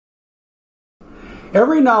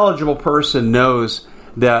Every knowledgeable person knows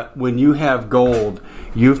that when you have gold,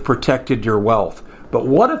 you've protected your wealth. But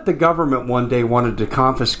what if the government one day wanted to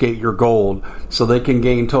confiscate your gold so they can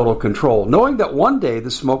gain total control, knowing that one day the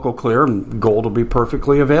smoke will clear and gold will be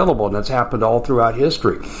perfectly available, and that's happened all throughout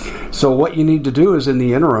history. So what you need to do is, in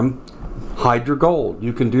the interim, hide your gold.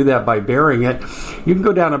 You can do that by burying it. You can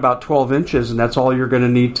go down about 12 inches, and that's all you're going to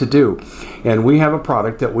need to do. And we have a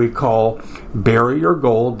product that we call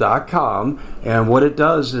buryyourgold.com, and what it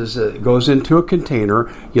does is it goes into a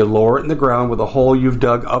container. You lower it in the ground with a hole you've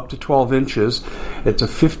dug up to 12 inches. It's a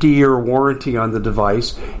 50-year warranty on the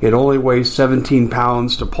device. It only weighs 17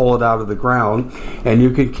 pounds to pull it out of the ground, and you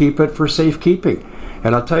can keep it for safekeeping.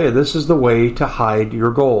 And I'll tell you, this is the way to hide your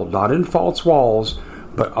gold, not in false walls,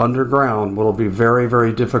 but underground. Will be very,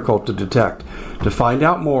 very difficult to detect. To find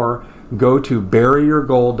out more, go to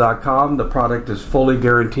buryyourgold.com. The product is fully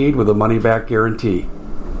guaranteed with a money-back guarantee.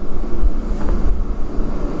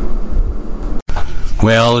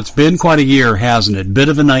 Well, it's been quite a year, hasn't it? Bit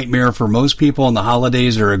of a nightmare for most people, and the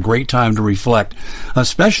holidays are a great time to reflect,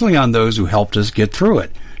 especially on those who helped us get through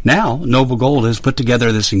it. Now, Noble Gold has put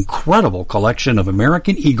together this incredible collection of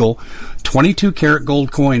American Eagle 22-karat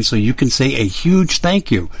gold coins, so you can say a huge thank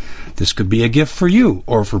you. This could be a gift for you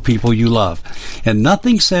or for people you love. And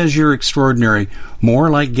nothing says you're extraordinary more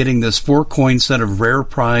like getting this 4-coin set of rare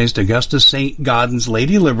prized Augusta St. Gaudens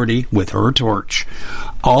Lady Liberty with her torch.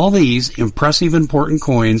 All these impressive, important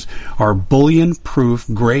coins are bullion-proof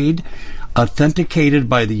grade, authenticated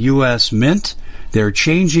by the U.S. Mint. They're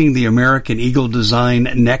changing the American Eagle design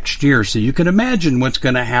next year, so you can imagine what's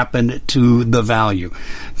going to happen to the value.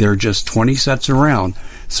 There are just 20 sets around,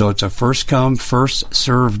 so it's a first-come,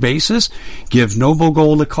 first-served basis. Give Noble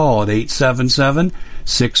Gold a call at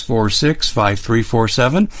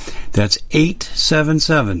 877-646-5347. That's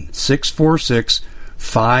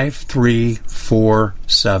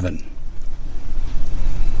 877-646-5347.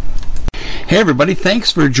 Hey everybody,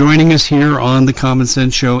 thanks for joining us here on the Common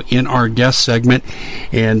Sense Show in our guest segment,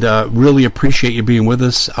 and really appreciate you being with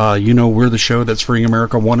us. We're the show that's freeing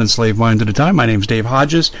America one enslaved mind at a time. My name's Dave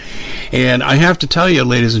Hodges, and I have to tell you,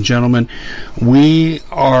 ladies and gentlemen, we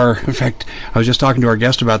are, in fact, I was just talking to our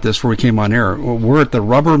guest about this before we came on air. We're at the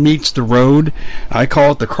rubber meets the road. I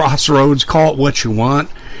call it the crossroads. Call it what you want.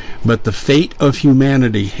 But the fate of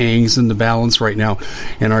humanity hangs in the balance right now.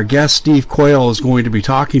 And our guest, Steve Quayle, is going to be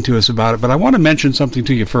talking to us about it. But I want to mention something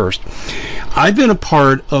to you first. I've been a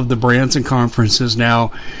part of the Branson conferences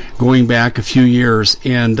now going back a few years,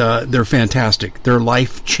 and they're fantastic. They're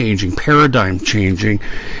life-changing, paradigm-changing.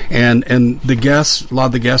 And the guests, a lot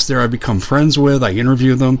of the guests there I've become friends with. I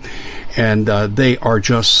interview them, and they are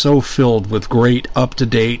just so filled with great,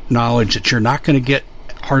 up-to-date knowledge that you're not going to get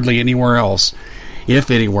hardly anywhere else,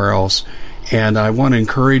 if anywhere else. And I want to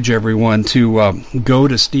encourage everyone to go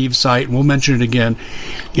to Steve's site. We'll mention it again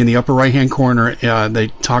in the upper right-hand corner. They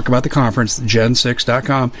talk about the conference,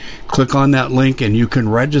 gen6.com. Click on that link, and you can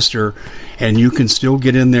register, and you can still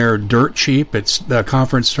get in there dirt cheap. The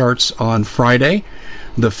conference starts on Friday,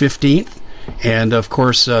 the 15th. And, of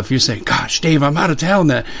course, if you say, gosh, Dave, I'm out of town,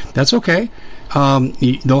 that's okay.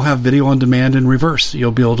 They'll have video on demand in reverse.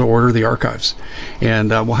 You'll be able to order the archives. And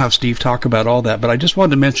we'll have Steve talk about all that. But I just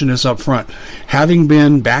wanted to mention this up front. Having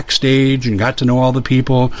been backstage and got to know all the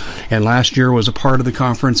people, and last year was a part of the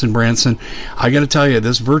conference in Branson, I got to tell you,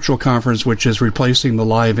 this virtual conference, which is replacing the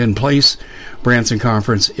live in-place Branson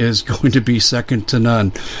conference, is going to be second to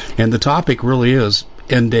none. And the topic really is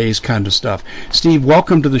end days kind of stuff. Steve,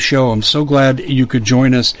 welcome to the show. I'm so glad you could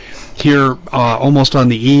join us here almost on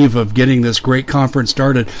the eve of getting this great conference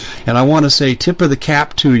started. And I want to say tip of the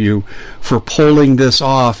cap to you for pulling this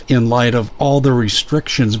off in light of all the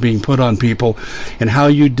restrictions being put on people, and how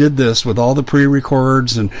you did this with all the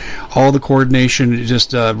pre-records and all the coordination.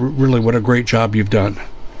 Just really what a great job you've done.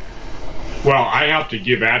 Well, I have to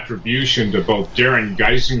give attribution to both Darren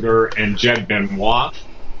Geisinger and Jed Benoit.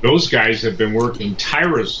 Those guys have been working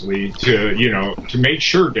tirelessly to make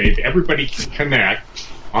sure, Dave, everybody can connect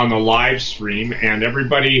on the live stream, and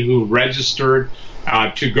everybody who registered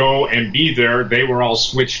to go and be there, they were all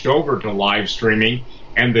switched over to live streaming.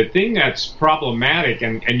 And the thing that's problematic,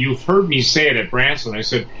 and you've heard me say it at Branson, I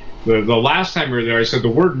said, the last time we were there, I said the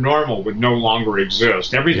word normal would no longer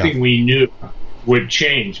exist. Everything we knew would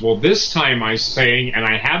change. Well, this time I'm saying, and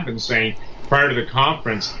I have been saying prior to the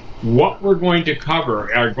conference, what we're going to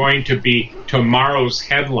cover are going to be tomorrow's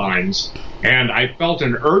headlines. And I felt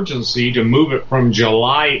an urgency to move it from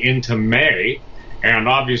July into May. And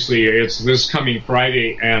obviously it's this coming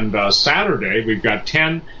Friday and Saturday. We've got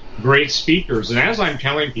 10 great speakers. And as I'm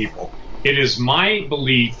telling people, It is my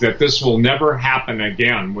belief that this will never happen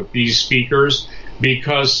again with these speakers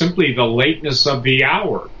because simply the lateness of the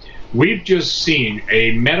hour. We've just seen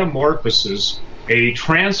a metamorphosis, a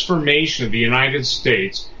transformation of the United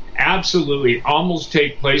States absolutely almost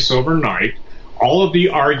take place overnight. All of the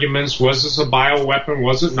arguments, was this a bioweapon,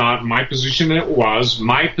 was it not? My position, it was.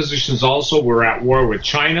 My positions also were at war with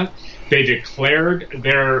China. They declared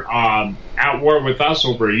they're at war with us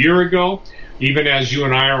over a year ago. Even as you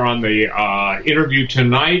and I are on the interview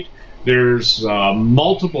tonight, there's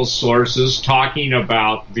multiple sources talking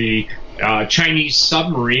about the Chinese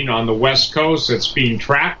submarine on the West Coast that's being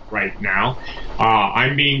tracked right now.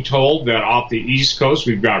 I'm being told that off the East Coast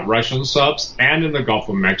we've got Russian subs and in the Gulf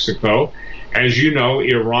of Mexico. As you know,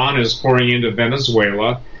 Iran is pouring into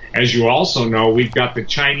Venezuela. As you also know, we've got the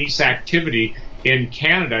Chinese activity in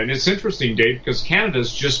Canada. And it's interesting, Dave, because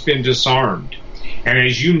Canada's just been disarmed. And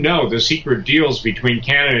as you know, the secret deals between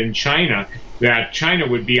Canada and China, that China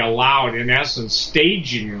would be allowed, in essence,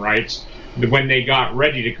 staging rights when they got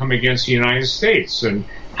ready to come against the United States. And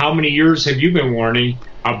how many years have you been warning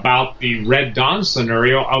about the Red Dawn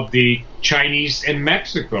scenario of the Chinese in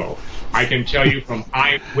Mexico? I can tell you from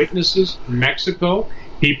eyewitnesses in Mexico,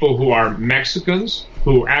 people who are Mexicans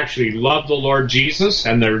who actually love the Lord Jesus,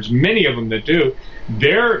 and there's many of them that do,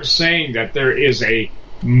 they're saying that there is a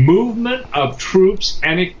movement of troops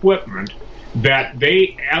and equipment that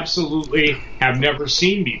they absolutely have never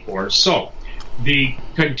seen before. So the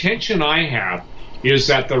contention I have is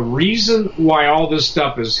that the reason why all this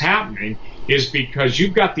stuff is happening is because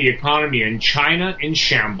you've got the economy in China in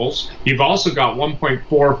shambles. You've also got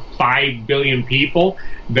 1.45 billion people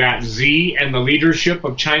that Xi and the leadership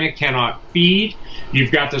of China cannot feed.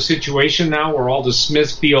 You've got the situation now where all the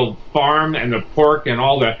Smithfield farm and the pork and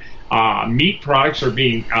all the meat products are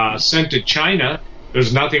being sent to China.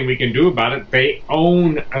 There's nothing we can do about it. They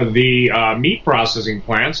own the meat processing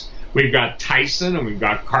plants. We've got Tyson and we've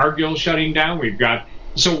got Cargill shutting down.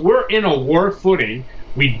 So we're in a war footing.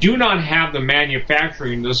 We do not have the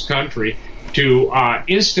manufacturing in this country to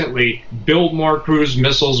instantly build more cruise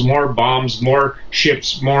missiles, more bombs, more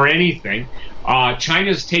ships, more anything.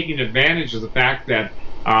 China's taking advantage of the fact that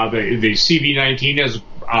the CV-19 has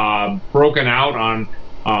broken out on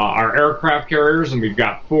our aircraft carriers, and we've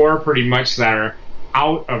got 4 pretty much that are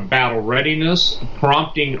out of battle readiness,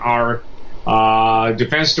 prompting our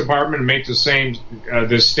Defense Department to make the same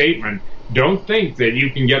this statement. Don't think that you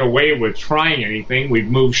can get away with trying anything. We've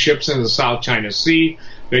moved ships in the South China Sea.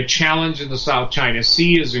 The challenge in the South China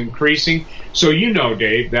Sea is increasing. So you know,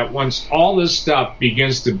 Dave, that once all this stuff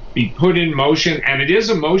begins to be put in motion, and it is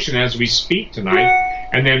in motion as we speak tonight,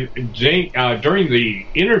 and then during the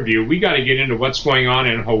interview, we got to get into what's going on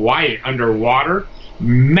in Hawaii underwater.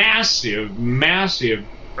 Massive, massive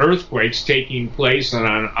earthquakes taking place on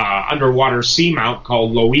an underwater seamount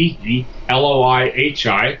called Loihi,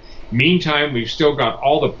 Loihi. Meantime, we've still got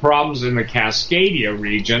all the problems in the Cascadia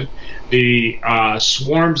region, the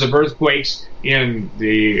swarms of earthquakes in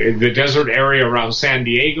the desert area around San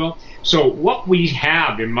Diego. So what we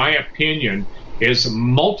have, in my opinion, is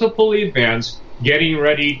multiple events getting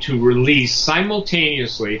ready to release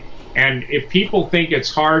simultaneously. And if people think it's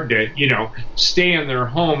hard to, stay in their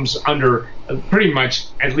homes under pretty much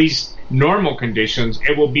at least normal conditions,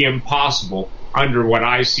 it will be impossible under what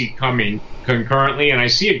I see coming concurrently. And I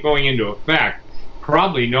see it going into effect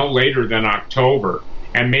probably no later than October,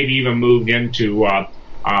 and maybe even moved into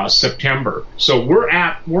September. So we're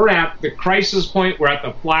at the crisis point. We're at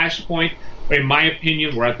the flash point. In my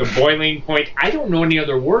opinion, we're at the boiling point. I don't know any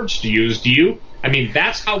other words to use. Do you? I mean,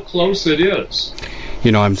 that's how close it is.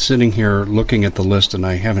 I'm sitting here looking at the list, and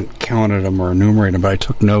I haven't counted them or enumerated them, but I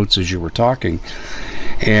took notes as you were talking.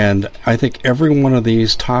 And I think every one of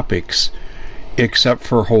these topics, except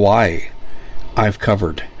for Hawaii, I've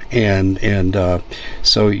covered. And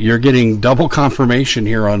so you're getting double confirmation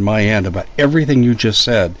here on my end about everything you just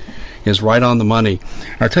said is right on the money.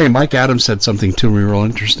 I'll tell you, Mike Adams said something to me real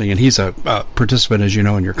interesting, and he's a participant, as you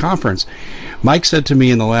know, in your conference. Mike said to me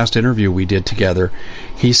in the last interview we did together,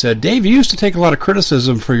 he said, Dave, you used to take a lot of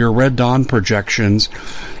criticism for your Red Dawn projections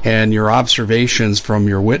and your observations from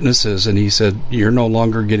your witnesses, and he said, you're no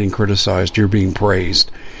longer getting criticized, you're being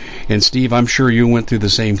praised. And Steve, I'm sure you went through the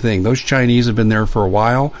same thing. Those Chinese have been there for a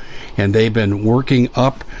while, and they've been working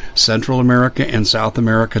up Central America and South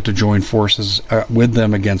America to join forces with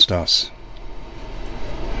them against us.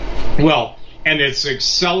 Well, and it's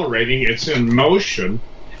accelerating. It's in motion.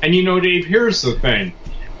 And, Dave, here's the thing.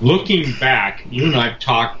 Looking back, you and I have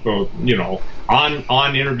talked both,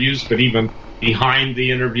 on interviews, but even behind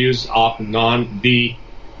the interviews, off and on, the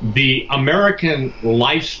American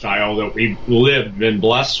lifestyle that we've lived, been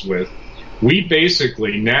blessed with, We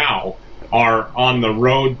basically now are on the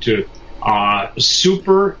road to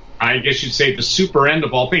super, I guess you'd say the super end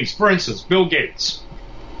of all things. For instance, Bill Gates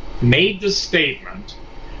made the statement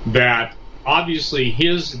that obviously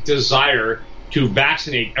his desire to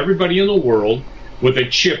vaccinate everybody in the world with a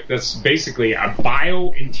chip that's basically a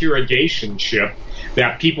biointerrogation chip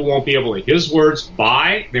that people won't be able to, his words,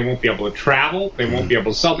 buy, they won't be able to travel, they won't be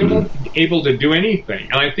able to sell, they won't be able to do anything.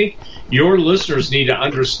 And I think your listeners need to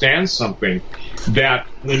understand something, that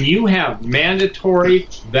when you have mandatory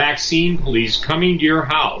vaccine police coming to your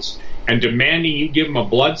house and demanding you give them a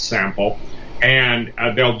blood sample, and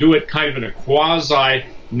they'll do it kind of in a quasi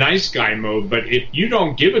nice guy mode, but if you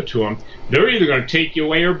don't give it to them, they're either going to take you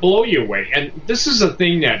away or blow you away. And this is a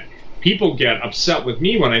thing that people get upset with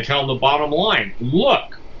me when I tell them the bottom line.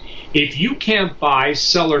 Look, if you can't buy,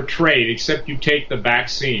 sell, or trade except you take the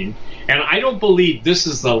vaccine, and I don't believe this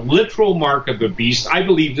is the literal mark of the beast, I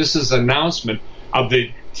believe this is an announcement of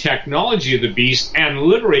the technology of the beast, and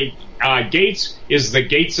literally Gates is the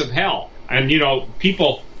gates of hell. And, you know,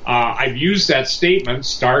 people, I've used that statement,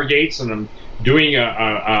 Stargates, and I'm doing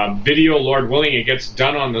a video, Lord willing, it gets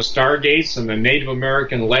done on the Stargates and the Native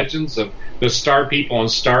American legends of the star people on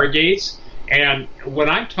Stargates. And when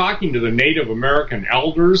I'm talking to the Native American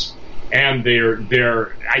elders and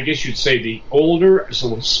they're I guess you'd say the older,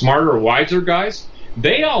 so smarter, wiser guys,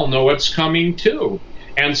 they all know it's coming too.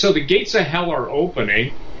 And so the gates of hell are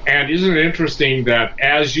opening. And isn't it interesting that,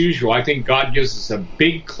 as usual, I think God gives us a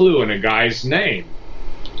big clue in a guy's name.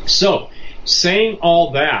 So, saying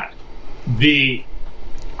all that, the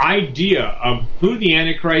idea of who the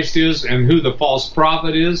Antichrist is and who the false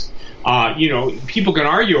prophet is, people can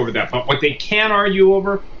argue over that, but what they can't argue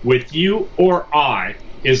over with you or I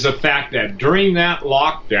is the fact that during that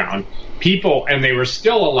lockdown, people, and they were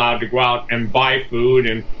still allowed to go out and buy food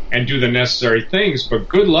and do the necessary things, but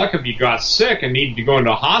good luck if you got sick and needed to go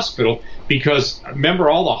into a hospital, because remember,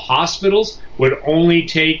 all the hospitals would only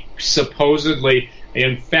take supposedly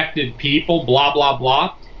infected people, blah, blah,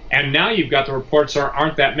 blah. And now you've got the reports there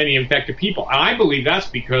aren't that many infected people. And I believe that's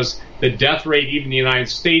because the death rate, even in the United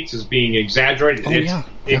States, is being exaggerated.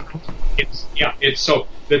 It's so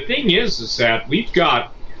the thing is that we've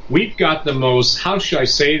got the most, how should I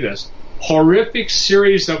say this, horrific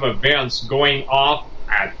series of events going off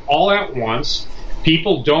all at once.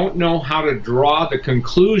 People don't know how to draw the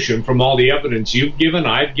conclusion from all the evidence you've given,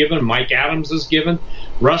 I've given, Mike Adams has given,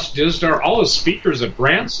 Russ Dizdar, all the speakers at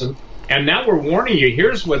Branson. And now we're warning you,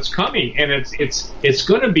 here's what's coming. And it's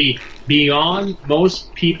going to be beyond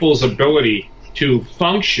most people's ability to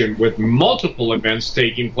function with multiple events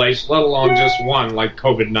taking place, let alone just one, like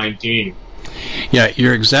COVID-19. Yeah,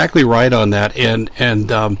 you're exactly right on that. And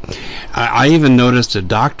I even noticed that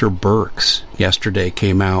Dr. Birx yesterday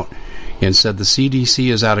came out and said the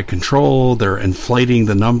CDC is out of control, they're inflating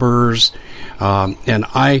the numbers. And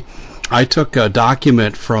I took a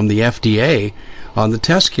document from the FDA on the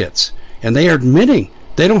test kits, and they are admitting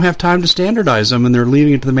they don't have time to standardize them, and they're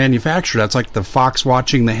leaving it to the manufacturer. That's like the fox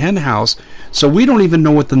watching the hen house. So we don't even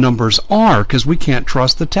know what the numbers are because we can't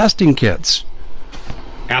trust the testing kits.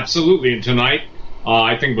 Absolutely. And tonight,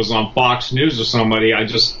 I think it was on Fox News or somebody, I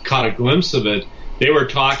just caught a glimpse of it. They were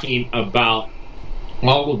talking about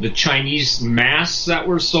all of the Chinese masks that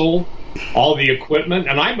were sold, all the equipment,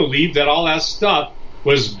 and I believe that all that stuff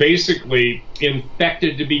was basically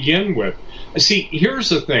infected to begin with. See, here's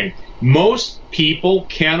the thing. Most people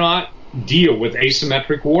cannot deal with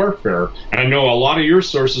asymmetric warfare. And I know a lot of your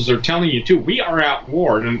sources are telling you, too, we are at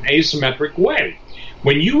war in an asymmetric way.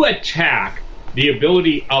 When you attack the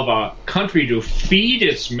ability of a country to feed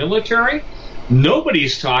its military,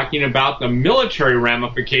 nobody's talking about the military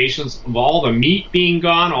ramifications of all the meat being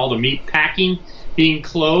gone, all the meat packing being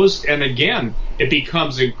closed. And again, it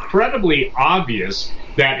becomes incredibly obvious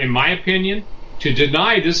that, in my opinion, to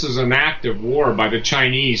deny this is an act of war by the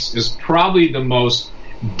Chinese is probably the most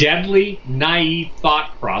deadly, naive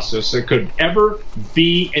thought process that could ever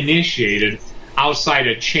be initiated outside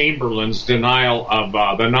of Chamberlain's denial of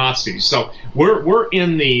the Nazis. So we're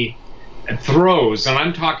in the throes, and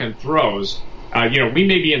I'm talking throes. We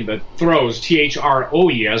may be in the throes,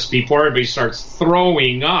 THROES, before everybody starts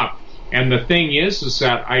throwing up. And the thing is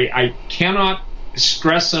that I cannot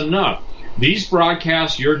stress enough, these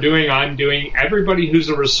broadcasts you're doing, I'm doing, everybody who's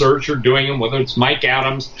a researcher doing them, whether it's Mike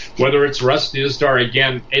Adams, whether it's Russ Dizdar,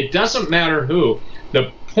 again, it doesn't matter who.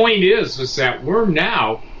 The point is that we're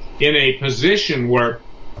now in a position where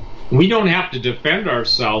we don't have to defend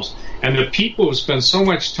ourselves, and the people who spend so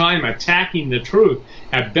much time attacking the truth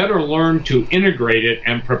have better learned to integrate it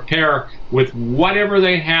and prepare with whatever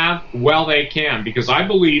they have while they can, because I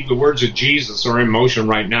believe the words of Jesus are in motion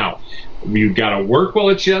right now. We've got to work while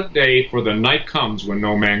it's yet day, for the night comes when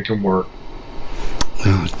no man can work.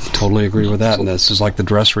 I totally agree with that, and this is like the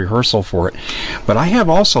dress rehearsal for it. But I have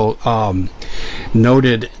also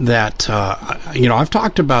noted that, I've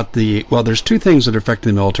talked about there's two things that affect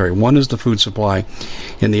the military. One is the food supply,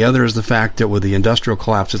 and the other is the fact that with the industrial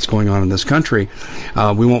collapse that's going on in this country,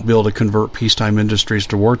 we won't be able to convert peacetime industries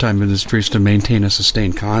to wartime industries to maintain a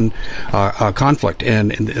sustained conflict,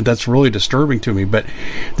 and that's really disturbing to me. But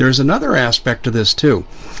there's another aspect to this, too.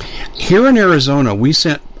 Here in Arizona, we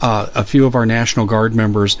sent a few of our National Guard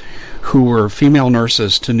members who were female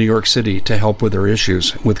nurses to New York City to help with their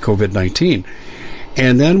issues with COVID-19.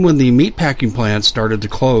 And then when the meatpacking plants started to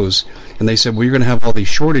close, and they said, well, you're going to have all these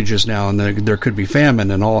shortages now, and there could be famine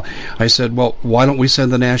and all, I said, well, why don't we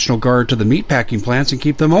send the National Guard to the meatpacking plants and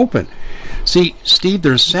keep them open? See, Steve,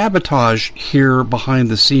 there's sabotage here behind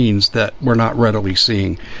the scenes that we're not readily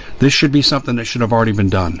seeing. This should be something that should have already been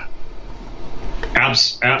done.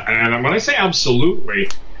 And when I say absolutely,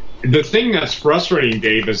 the thing that's frustrating,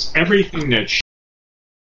 Dave, is everything that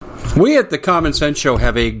we at the Common Sense Show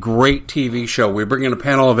have a great TV show. We bring in a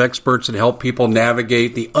panel of experts and help people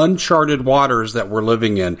navigate the uncharted waters that we're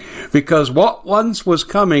living in. Because what once was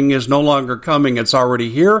coming is no longer coming. It's already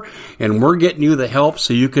here, and we're getting you the help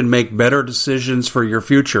so you can make better decisions for your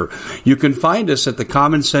future. You can find us at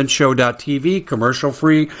thecommonsenseshow.tv,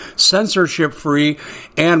 commercial-free, censorship-free,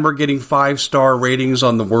 and we're getting 5-star ratings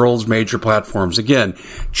on the world's major platforms. Again,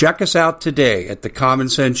 check us out today at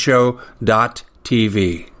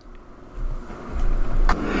thecommonsenseshow.tv.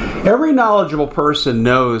 Every knowledgeable person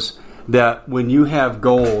knows that when you have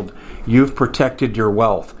gold, you've protected your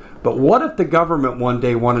wealth. But what if the government one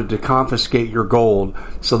day wanted to confiscate your gold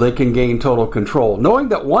so they can gain total control, knowing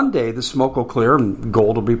that one day the smoke will clear and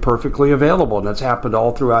gold will be perfectly available, and that's happened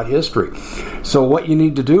all throughout history. So what you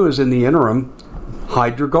need to do is, in the interim,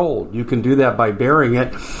 hide your gold. You can do that by burying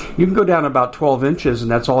it. You can go down about 12 inches, and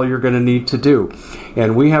that's all you're going to need to do.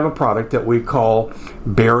 And we have a product that we call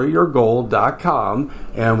buryyourgold.com,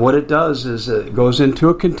 and what it does is it goes into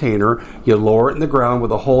a container. You lower it in the ground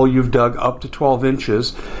with a hole you've dug up to 12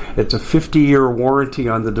 inches. It's a 50-year warranty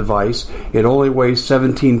on the device. It only weighs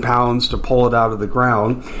 17 pounds to pull it out of the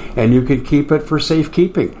ground, and you can keep it for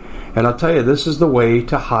safekeeping. And I'll tell you, this is the way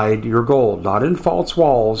to hide your gold, not in false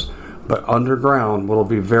walls, but underground. Will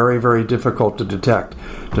be very, very difficult to detect.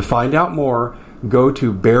 To find out more, go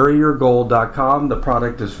to buryyourgold.com. The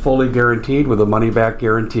product is fully guaranteed with a money-back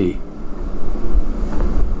guarantee.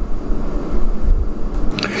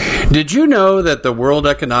 Did you know that the World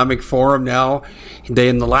Economic Forum now,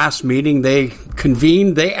 in the last meeting they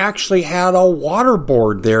convened, they actually had a water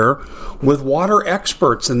board there with water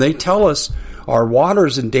experts, and they tell us our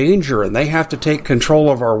water's in danger and they have to take control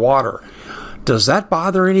of our water. Does that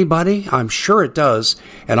bother anybody? I'm sure it does.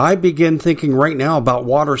 And I begin thinking right now about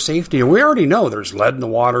water safety. And we already know there's lead in the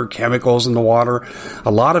water, chemicals in the water.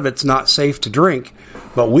 A lot of it's not safe to drink.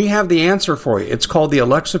 But we have the answer for you. It's called the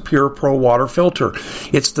Alexa Pure Pro Water Filter.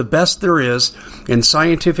 It's the best there is, and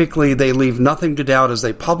scientifically they leave nothing to doubt as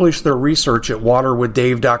they publish their research at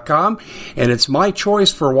waterwithdave.com, and it's my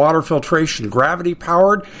choice for water filtration.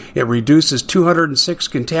 Gravity-powered, it reduces 206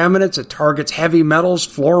 contaminants, it targets heavy metals,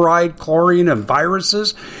 fluoride, chlorine, and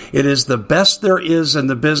viruses. It is the best there is in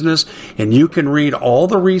the business, and you can read all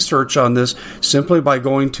the research on this simply by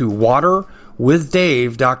going to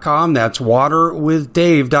waterwithdave.com. That's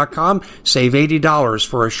waterwithdave.com. Save $80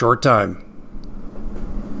 for a short time.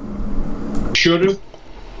 Should have,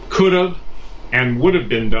 could have, and would have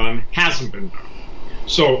been done, hasn't been done.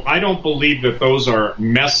 So I don't believe that those are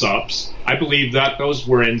mess-ups. I believe that those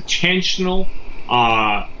were intentional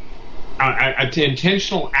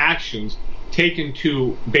actions taken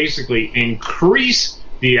to basically increase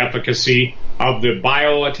the efficacy of the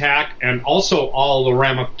bio attack and also all the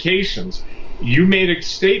ramifications. You made a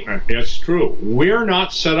statement. It's true. We're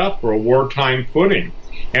not set up for a wartime footing.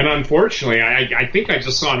 And unfortunately, I think I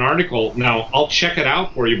just saw an article. Now, I'll check it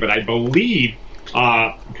out for you, but I believe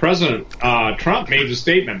President Trump made the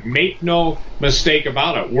statement, make no mistake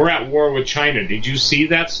about it, we're at war with China. Did you see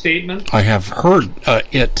that statement? I have heard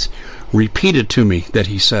it repeated to me that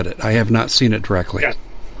he said it. I have not seen it directly. Yes.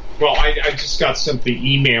 Well, I just got sent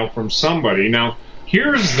the email from somebody. Now,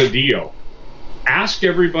 here's the deal. Ask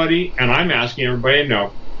everybody, and I'm asking everybody to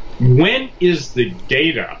know, when is the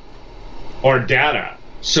data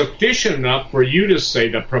sufficient enough for you to say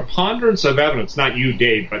the preponderance of evidence, not you,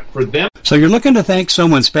 Dave, but for them? So you're looking to thank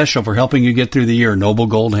someone special for helping you get through the year. Noble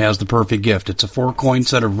Gold has the perfect gift. It's a 4-coin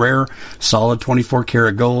set of rare, solid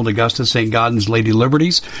 24-karat gold Augusta St. Gaudens Lady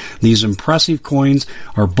Liberties. These impressive coins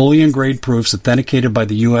are bullion-grade proofs authenticated by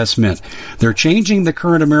the U.S. Mint. They're changing the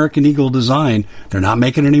current American Eagle design. They're not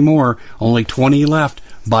making any more. Only 20 left.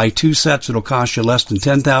 Buy 2 sets. It'll cost you less than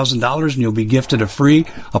 $10,000, and you'll be gifted a free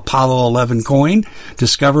Apollo 11 coin.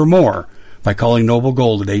 Discover more by calling Noble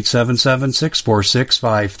Gold at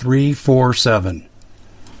 877-646-5347.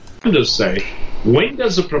 To say, when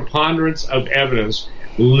does a preponderance of evidence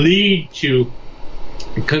lead to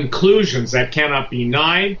conclusions that cannot be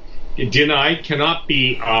denied, cannot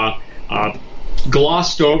be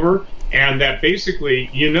glossed over, and that basically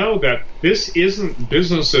that this isn't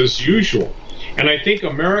business as usual? And I think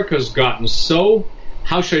America's gotten so,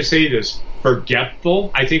 how should I say this, forgetful.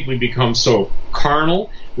 I think we've become so carnal.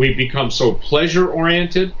 We've become so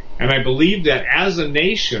pleasure-oriented. And I believe that as a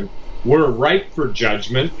nation, we're ripe for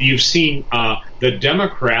judgment. You've seen the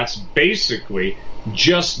Democrats basically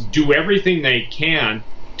just do everything they can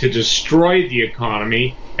to destroy the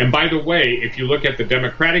economy. And by the way, if you look at the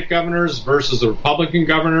Democratic governors versus the Republican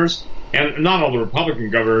governors, and not all the Republican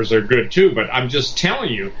governors are good too, but I'm just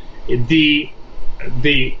telling you, the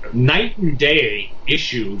night and day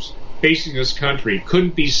issues facing this country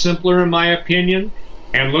couldn't be simpler, in my opinion.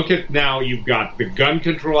 And look at now, you've got the gun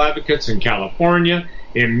control advocates in California,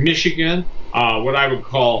 in Michigan, what I would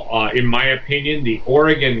call, in my opinion, the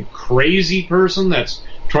Oregon crazy person that's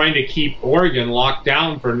trying to keep Oregon locked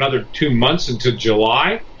down for another 2 months into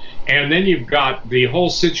July. And then you've got the whole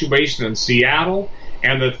situation in Seattle.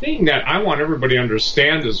 And the thing that I want everybody to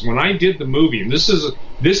understand is when I did the movie, and this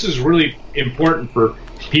is really important for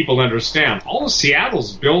people to understand, all of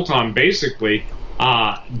Seattle's built on basically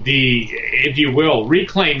if you will,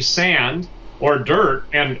 reclaimed sand or dirt.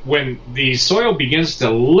 And when the soil begins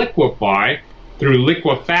to liquefy through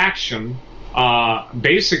liquefaction,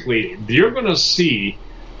 basically you're going to see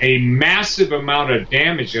a massive amount of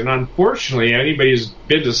damage. And unfortunately, anybody who's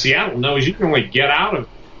been to Seattle knows you can only get out of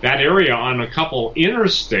that area on a couple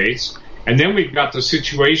interstates. And then we've got the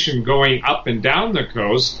situation going up and down the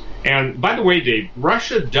coast. And by the way, Dave,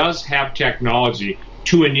 Russia does have technology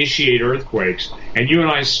to initiate earthquakes. And you and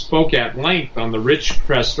I spoke at length on the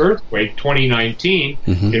Ridgecrest earthquake 2019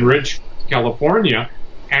 in Ridgecrest, California.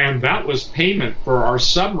 And that was payment for our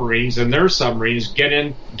submarines and their submarines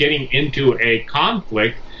getting into a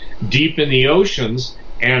conflict deep in the oceans.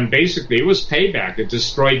 And basically it was payback. It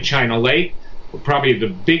destroyed China Lake, probably the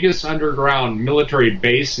biggest underground military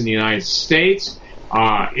base in the United States.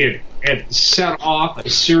 It set off a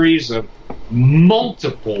series of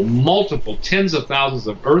multiple tens of thousands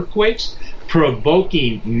of earthquakes,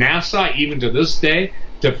 provoking NASA even to this day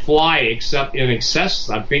to fly in excess,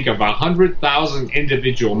 I think, of 100,000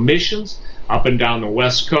 individual missions up and down the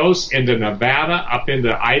West Coast, into Nevada, up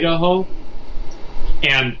into Idaho.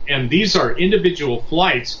 And these are individual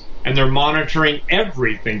flights, and they're monitoring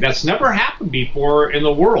everything. That's never happened before in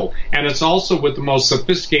the world. And it's also with the most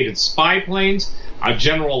sophisticated spy planes,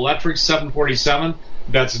 General Electric 747,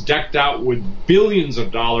 that's decked out with billions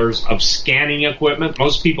of dollars of scanning equipment.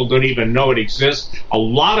 Most people don't even know it exists. A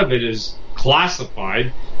lot of it is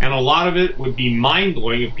classified, and a lot of it would be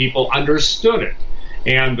mind-blowing if people understood it.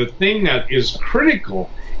 And the thing that is critical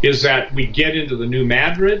is that we get into the New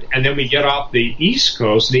Madrid, and then we get off the East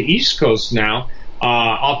Coast. The East Coast now,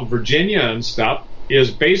 off of Virginia and stuff,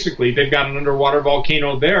 is basically they've got an underwater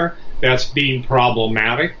volcano there that's being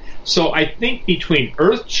problematic. So I think between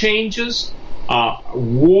earth changes,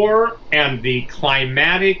 war, and the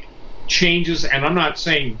climatic changes, and I'm not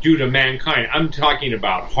saying due to mankind, I'm talking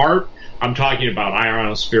about HAARP, I'm talking about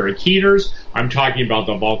ionospheric heaters, I'm talking about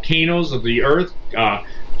the volcanoes of the earth,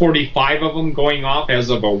 45 of them going off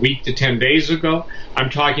as of a week to 10 days ago.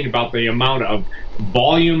 I'm talking about the amount of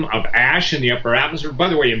volume of ash in the upper atmosphere. By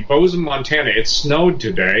the way, in Bozeman, Montana, it snowed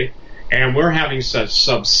today, and we're having such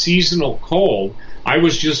subseasonal cold. I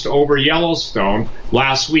was just over Yellowstone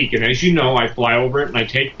last week, and as you know, I fly over it and I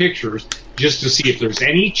take pictures just to see if there's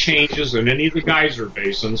any changes in any of the geyser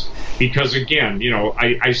basins, because again,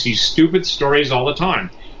 I see stupid stories all the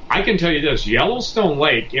time. I can tell you this, Yellowstone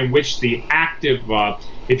Lake, in which the active,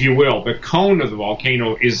 if you will, the cone of the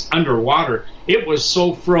volcano is underwater, it was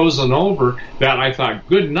so frozen over that I thought,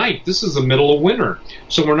 good night, this is the middle of winter.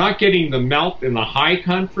 So we're not getting the melt in the high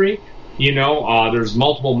country. There's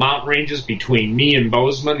multiple mountain ranges between me and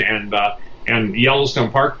Bozeman and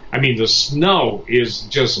Yellowstone Park. I mean, the snow is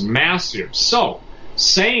just massive. So,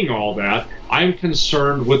 saying all that, I'm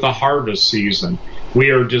concerned with the harvest season.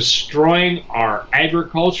 We are destroying our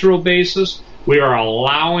agricultural basis. We are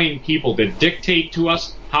allowing people to dictate to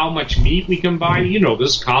us how much meat we can buy. You know,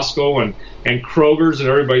 this Costco and Kroger's, and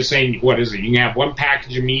everybody's saying, what is it? You can have 1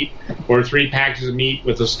 package of meat or 3 packages of meat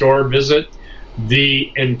with a store visit.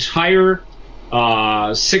 The entire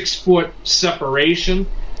 6-foot separation,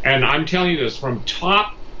 and I'm telling you this from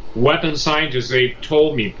top weapons scientists, they've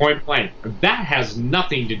told me point blank, that has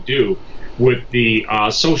nothing to do with the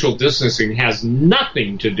social distancing, has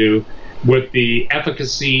nothing to do with the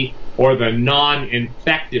efficacy or the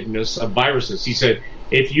non-infectiveness of viruses. He said,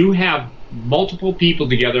 if you have multiple people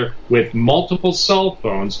together with multiple cell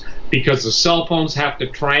phones, because the cell phones have to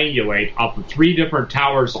triangulate off of 3 different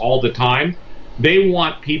towers all the time, they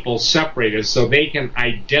want people separated so they can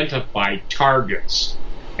identify targets.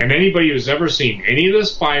 And anybody who's ever seen any of the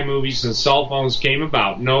spy movies since cell phones came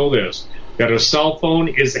about know this, that a cell phone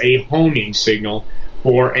is a homing signal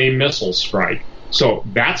for a missile strike. So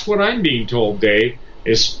that's what I'm being told, Dave,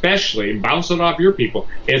 especially, bounce it off your people,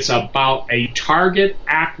 it's about a target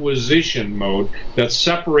acquisition mode that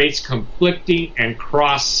separates conflicting and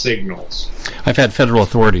cross signals. I've had federal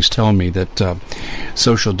authorities tell me that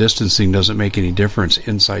social distancing doesn't make any difference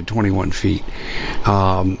inside 21 feet,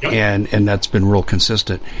 and that's been real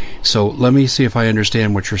consistent. So let me see if I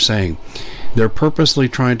understand what you're saying. They're purposely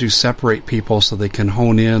trying to separate people so they can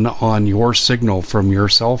hone in on your signal from your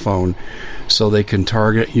cell phone so they can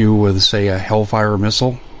target you with, say, a Hellfire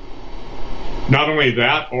missile? Not only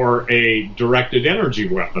that, or a directed energy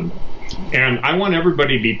weapon. And I want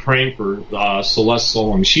everybody to be praying for Celeste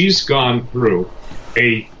Solum. She's gone through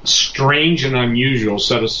a strange and unusual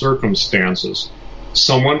set of circumstances.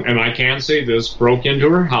 Someone, and I can say this, broke into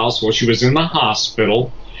her house while she was in the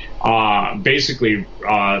hospital, basically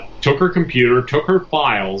took her computer, took her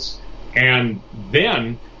files, and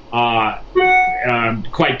then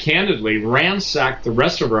quite candidly ransacked the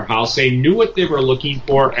rest of her house. They knew what they were looking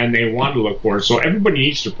for, and they wanted to look for it. So everybody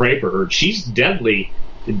needs to pray for her. She's deadly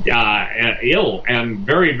ill and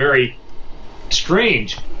very, very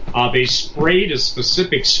strange. They sprayed a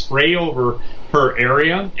specific spray over her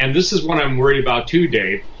area, and this is what I'm worried about too,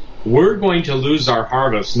 Dave. We're going to lose our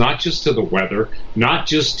harvest, not just to the weather, not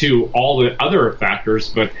just to all the other factors,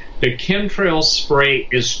 but the chemtrail spray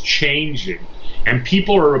is changing. And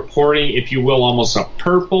people are reporting, if you will, almost a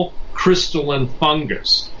purple crystalline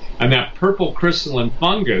fungus. And that purple crystalline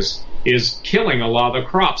fungus is killing a lot of the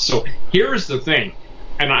crops. So here's the thing,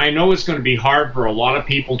 and I know it's going to be hard for a lot of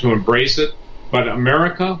people to embrace it, but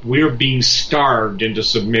America, we're being starved into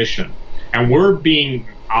submission. And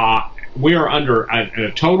we are under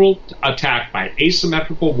a total attack by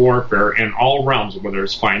asymmetrical warfare in all realms, whether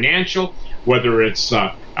it's financial, whether it's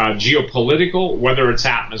geopolitical, whether it's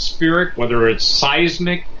atmospheric, whether it's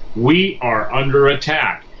seismic. We are under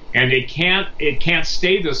attack, and it can't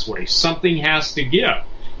stay this way. Something has to give.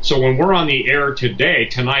 So when we're on the air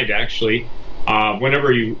tonight actually,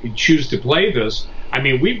 whenever you choose to play this, I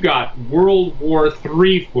mean, we've got World War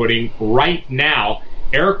III footing right now.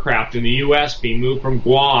 Aircraft in the U.S. being moved from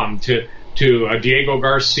Guam to Diego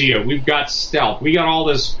Garcia. We've got stealth. We got all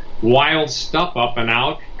this wild stuff up and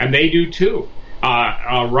out, and they do too.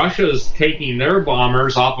 Russia is taking their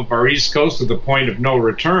bombers off of our east coast to the point of no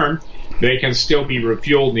return. They can still be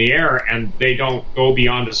refueled in the air, and they don't go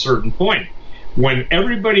beyond a certain point. When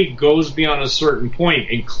everybody goes beyond a certain point,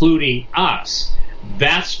 including us,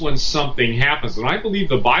 that's when something happens. And I believe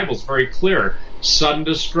the Bible's very clear. Sudden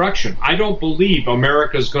destruction. I don't believe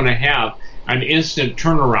America's going to have an instant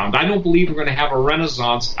turnaround. I don't believe we're going to have a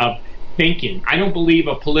renaissance of thinking. I don't believe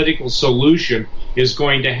a political solution is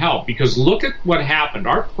going to help, because look at what happened.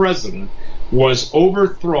 Our president was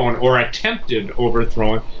overthrown, or attempted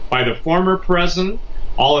overthrown, by the former president,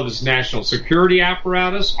 all of his national security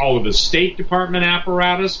apparatus, all of his State Department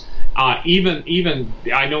apparatus, even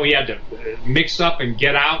I know he had to mix up and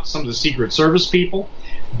get out some of the Secret Service people.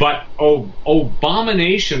 But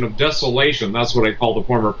abomination of desolation, that's what I call the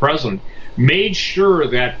former president, made sure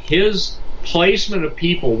that his placement of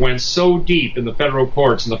people went so deep in the federal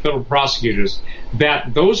courts and the federal prosecutors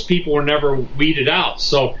that those people were never weeded out.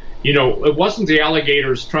 So, you know, it wasn't the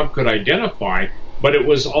alligators Trump could identify, but it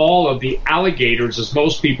was all of the alligators, as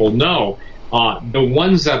most people know. The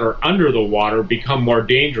ones that are under the water become more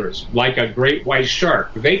dangerous, like a great white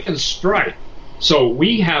shark. They can strike. So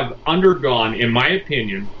we have undergone, in my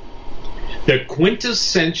opinion, the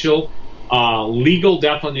quintessential legal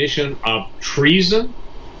definition of treason,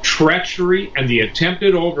 treachery, and the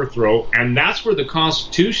attempted overthrow, and that's where the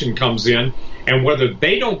Constitution comes in. And whether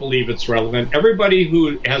they don't believe it's relevant, everybody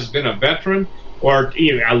who has been a veteran or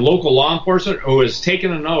even a local law enforcement who has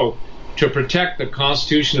taken an oath to protect the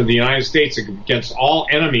Constitution of the United States against all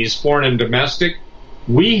enemies, foreign and domestic,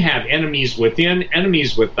 We have enemies within,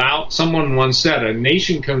 enemies without. Someone once said a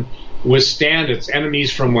nation can withstand its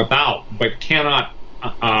enemies from without, but cannot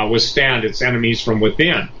withstand its enemies from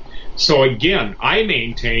within. So again, I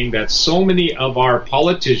maintain that so many of our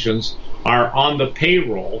politicians are on the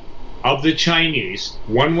payroll of the Chinese,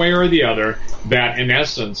 one way or the other, that in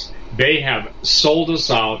essence, they have sold us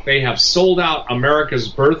out. They have sold out America's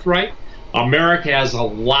birthright. America has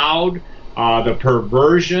allowed the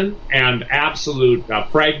perversion and absolute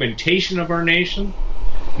fragmentation of our nation.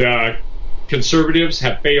 The conservatives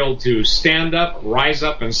have failed to stand up, rise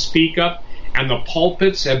up, and speak up. And the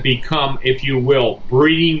pulpits have become, if you will,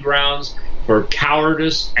 breeding grounds for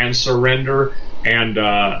cowardice and surrender. And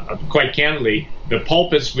quite candidly, the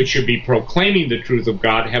pulpits which should be proclaiming the truth of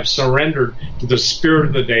God have surrendered to the spirit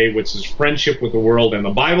of the day, which is friendship with the world. And the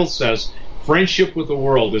Bible says friendship with the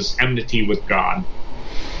world is enmity with God.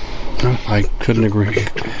 I couldn't agree.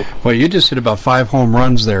 Well, you just hit about 5 home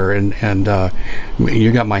runs there, and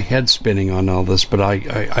you got my head spinning on all this, but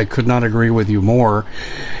I could not agree with you more.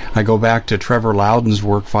 I go back to Trevor Loudon's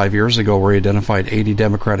work 5 years ago where he identified 80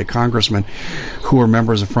 Democratic congressmen who were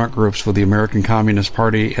members of front groups for the American Communist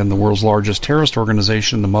Party and the world's largest terrorist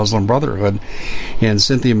organization, the Muslim Brotherhood. And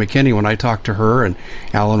Cynthia McKinney, when I talked to her, and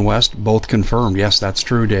Alan West, both confirmed, yes, that's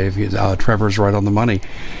true, Dave. Trevor's right on the money.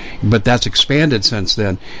 But that's expanded since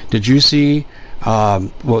then. Did you see,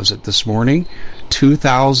 what was it, this morning?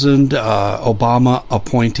 2,000 Obama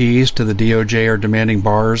appointees to the DOJ are demanding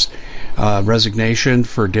Barr's resignation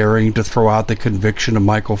for daring to throw out the conviction of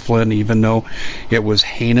Michael Flynn, even though it was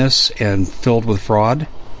heinous and filled with fraud?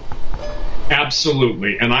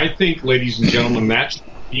 Absolutely. And I think, ladies and gentlemen, that should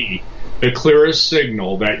be the clearest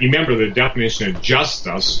signal that, you remember the definition of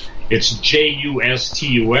justice, it's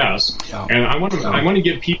Justus. Yeah. And I want to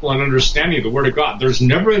give people an understanding of the Word of God. There's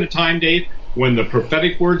never been a time, Dave, when the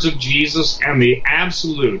prophetic words of Jesus and the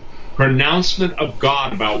absolute pronouncement of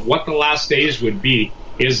God about what the last days would be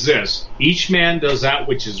is this: each man does that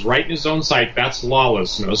which is right in his own sight. That's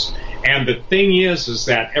lawlessness. And the thing is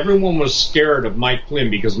that everyone was scared of Mike Flynn,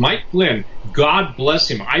 because Mike Flynn, God bless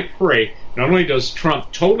him, I pray, not only does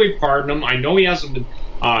Trump totally pardon him, I know he hasn't been,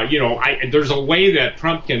 there's a way that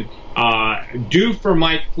Trump can do for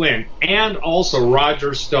Mike Flynn and also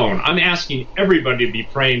Roger Stone. I'm asking everybody to be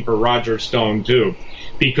praying for Roger Stone too,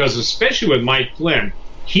 because especially with Mike Flynn,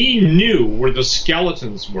 he knew where the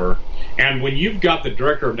skeletons were. And when you've got the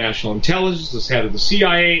Director of National Intelligence, the head of the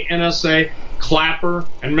CIA, NSA, Clapper,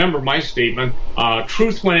 and remember my statement,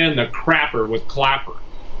 truth went in the crapper with Clapper,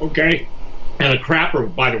 okay? And a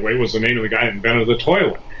crapper, by the way, was the name of the guy that invented the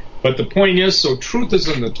toilet. But the point is, so truth is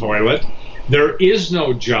in the toilet. There is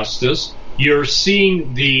no justice. You're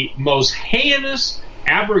seeing the most heinous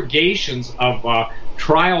abrogations of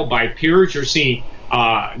trial by peers. You're seeing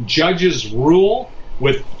judges rule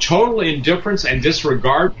with total indifference and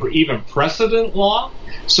disregard for even precedent law.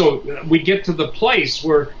 So we get to the place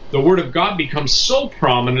where the Word of God becomes so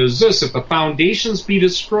prominent as this: if the foundations be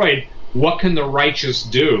destroyed, what can the righteous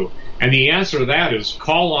do? And the answer to that is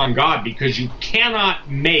call on God, because you cannot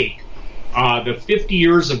make the 50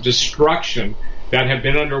 years of destruction that have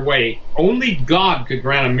been underway. Only God could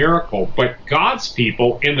grant a miracle, but God's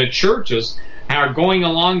people in the churches are going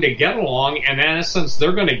along to get along, and in essence,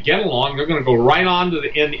 they're going to get along. They're going to go right on to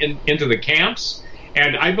into the camps.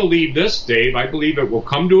 And I believe this, Dave, I believe it will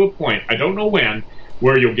come to a point, I don't know when,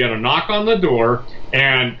 where you'll get a knock on the door,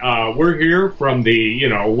 and we're here from the,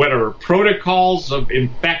 whatever protocols of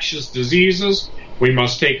infectious diseases. We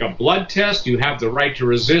must take a blood test. You have the right to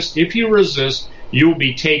resist. If you resist, you'll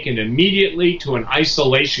be taken immediately to an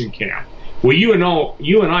isolation camp. Well, you and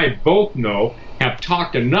I both have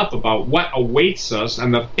talked enough about what awaits us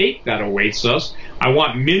and the fate that awaits us. I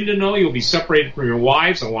want men to know you'll be separated from your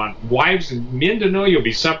wives. I want wives and men to know you'll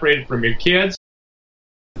be separated from your kids.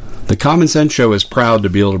 The Common Sense Show is proud to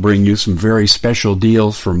be able to bring you some very special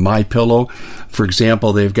deals from MyPillow. For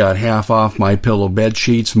example, they've got half off MyPillow bed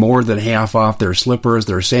sheets, more than half off their slippers,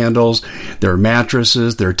 their sandals, their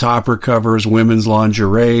mattresses, their topper covers, women's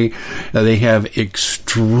lingerie. They have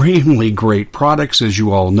extremely great products, as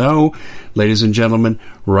you all know. Ladies and gentlemen,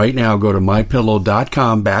 right now go to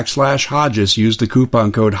mypillow.com/Hodges. Use the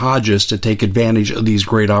coupon code Hodges to take advantage of these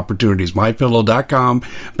great opportunities.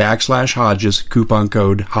 mypillow.com/Hodges, coupon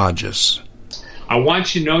code Hodges. I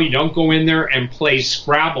want you to know you don't go in there and play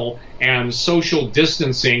Scrabble and social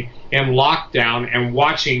distancing and lockdown and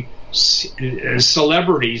watching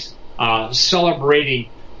celebrities celebrating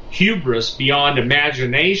hubris beyond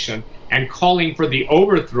imagination and calling for the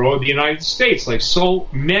overthrow of the United States, like so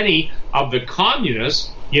many of the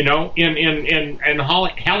communists you know, in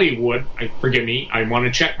Hollywood, forgive me, I want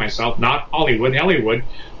to check myself, not Hollywood,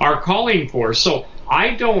 are calling for. So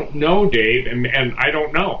I don't know, Dave, and I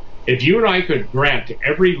don't know. If you and I could grant to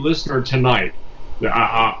every listener tonight,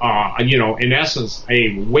 you know, in essence,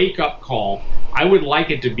 a wake-up call, I would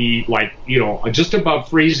like it to be like, you know, just above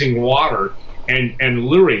freezing water, and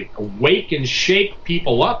literally wake and shake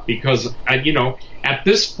people up, because, you know, at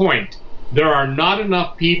this point, there are not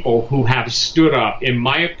enough people who have stood up, in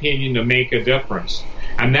my opinion, to make a difference.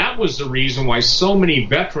 And that was the reason why so many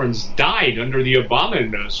veterans died under the Obama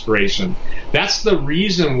administration. That's the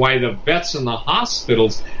reason why the vets in the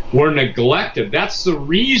hospitals were neglected. That's the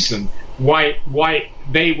reason why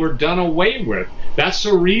they were done away with. That's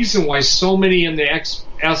the reason why so many in the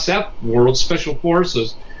SF world, Special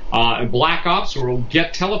Forces, and Black Ops world,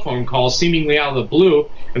 get telephone calls seemingly out of the blue,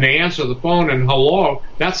 and they answer the phone and hello.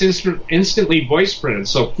 That's instantly voice printed.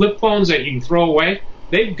 So flip phones that you can throw away,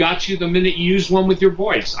 they've got you the minute you use one with your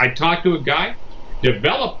voice. I talked to a guy,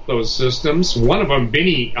 developed those systems. One of them,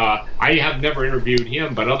 Benny, I have never interviewed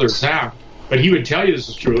him, but others have. But he would tell you this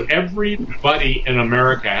is true. Everybody in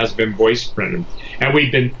America has been voice printed, and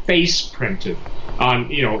we've been face printed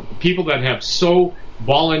on, you know, people that have so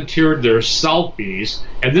volunteered their selfies.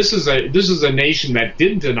 And this is a nation that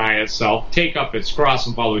didn't deny itself, take up its cross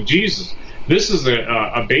and follow Jesus. This is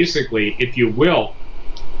a basically, if you will,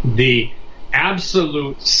 the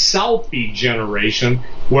absolute selfie generation,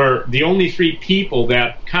 where the only three people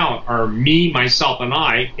that count are me, myself, and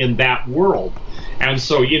I in that world. And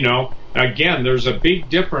so, you know, again, there's a big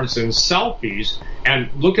difference in selfies. And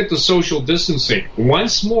look at the social distancing.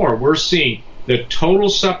 Once more, we're seeing the total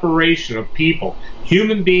separation of people.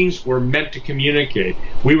 Human beings were meant to communicate.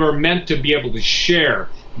 We were meant to be able to share,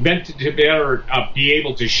 meant to be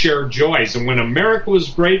able to share joys. And when America was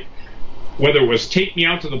great, whether it was take me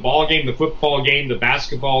out to the ball game, the football game, the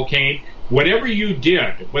basketball game, whatever you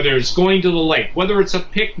did, whether it's going to the lake, whether it's a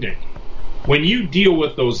picnic, when you deal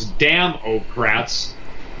with those damn-ocrats,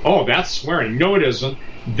 oh, that's swearing. No, it isn't.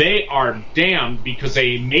 They are damned because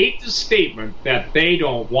they made the statement that they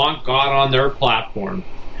don't want God on their platform.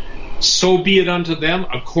 So be it unto them,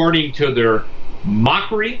 according to their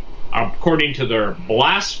mockery, according to their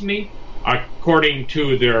blasphemy, according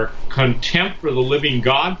to their contempt for the living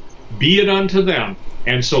God. Be it unto them.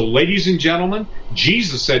 And so, ladies and gentlemen,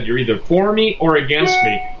 Jesus said, you're either for me or against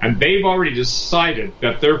me. And they've already decided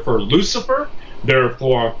that they're for Lucifer, they're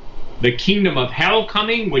for the kingdom of hell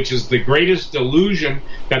coming, which is the greatest delusion,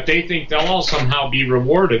 that they think they'll all somehow be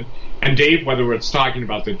rewarded. And Dave, whether it's talking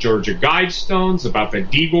about the Georgia Guidestones, about the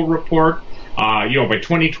Deagle report, you know, by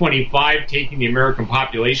 2025, taking the American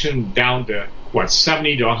population down to,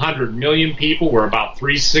 70 to 100 million people. We're about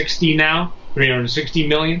 360 now, 360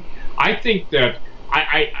 million. I think that,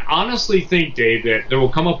 I honestly think, Dave, that there will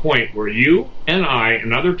come a point where you and I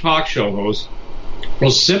and other talk show hosts will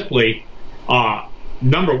simply,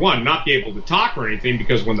 number one, not be able to talk or anything,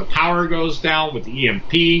 because when the power goes down with the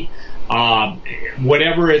EMP,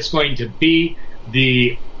 whatever it's going to be,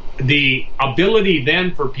 the ability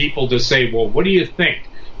then for people to say, well, what do you think?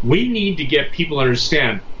 We need to get people to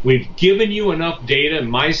understand, we've given you enough data. In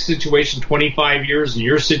my situation, 25 years, in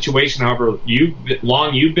your situation, however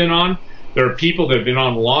long you've been on, there are people that have been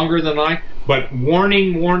on longer than I, but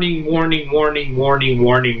warning, warning, warning, warning, warning,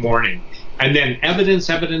 warning, warning. And then evidence,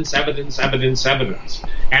 evidence, evidence, evidence, evidence.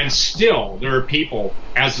 And still, there are people,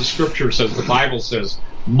 as the scripture says, the Bible says,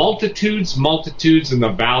 multitudes, multitudes in the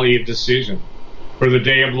valley of decision. For the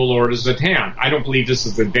day of the Lord is at hand. I don't believe this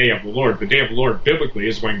is the day of the Lord. The day of the Lord, biblically,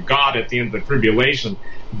 is when God, at the end of the tribulation,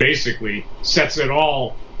 basically sets it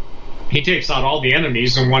all. He takes out all the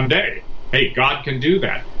enemies in one day. Hey, God can do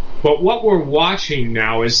that. But what we're watching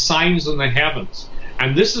now is signs in the heavens.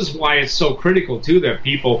 And this is why it's so critical, too, that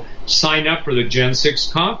people sign up for the Gen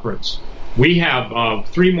 6 conference. We have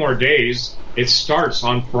 3 more days. It starts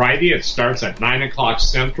on Friday. It starts at 9 o'clock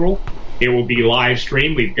Central. It will be live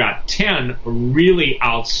streamed. We've got 10 really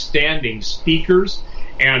outstanding speakers.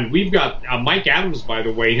 And we've got Mike Adams, by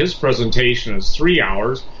the way, his presentation is 3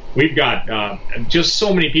 hours. We've got just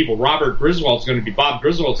so many people. Bob Griswold's going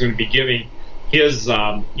to be giving his,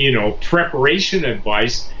 preparation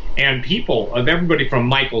advice. And people, of everybody from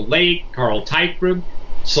Michael Lake, Carl Teichgrib,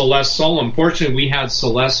 Celeste Soul. Unfortunately, we had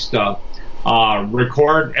Celeste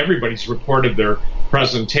record. Everybody's recorded their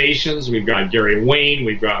presentations. We've got Gary Wayne.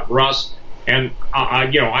 We've got Russ. And,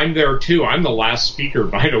 I'm there, too. I'm the last speaker,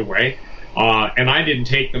 by the way. And I didn't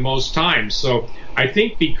take the most time. So I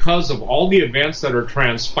think because of all the events that are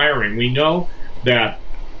transpiring, we know that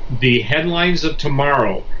the headlines of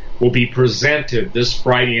tomorrow will be presented this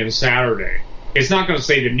Friday and Saturday. it's not going to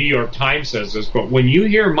say the New York Times says this, but when you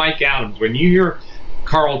hear Mike Adams, when you hear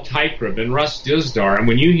Carl Teichrib and Russ Dizdar, and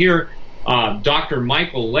when you hear Dr.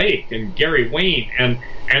 Michael Lake and Gary Wayne,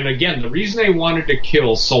 and again, the reason they wanted to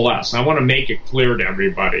kill Celeste, I want to make it clear to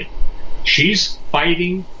everybody, she's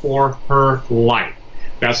fighting for her life.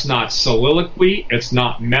 That's not soliloquy, it's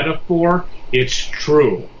not metaphor, it's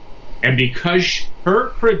true. And because her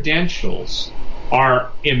credentials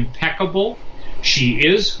are impeccable, she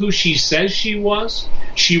is who she says she was.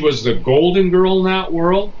 She was the golden girl in that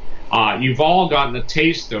world. You've all gotten a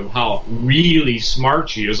taste of how really smart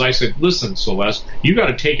she is. I said, listen, Celeste, you got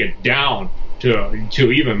to take it down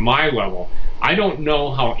to even my level. I don't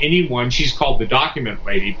know how anyone, she's called the document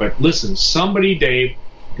lady, but listen, somebody, Dave,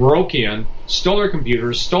 broke in, stole her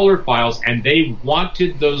computers, stole her files, and they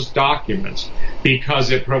wanted those documents because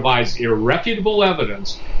it provides irrefutable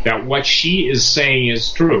evidence that what she is saying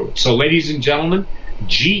is true. So, ladies and gentlemen,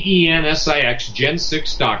 GENSIX,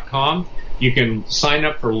 gen6.com. You can sign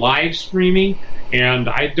up for live streaming, and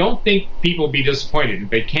I don't think people will be disappointed. If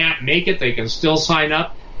they can't make it, they can still sign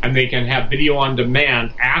up, and they can have video on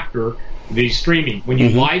demand after the streaming. When you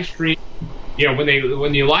live stream, you know,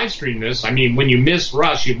 when you live stream this, I mean, when you miss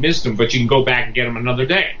Rush, you've missed them, but you can go back and get them another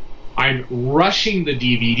day. I'm rushing the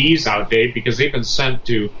DVDs out, Dave, because they've been sent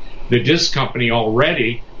to the disc company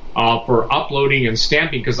already for uploading and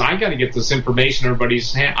stamping, because I got to get this information in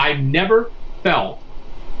everybody's hand. I never felt,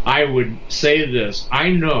 I would say this, I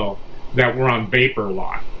know that we're on vapor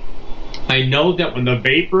lock. I know that when the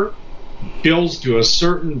vapor builds to a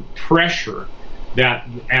certain pressure, that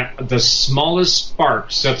at the smallest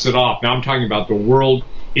spark sets it off. Now I'm talking about the world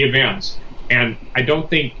events. And I don't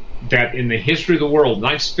think that in the history of the world, and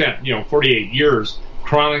I've spent, 48 years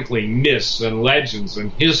chronicling myths and legends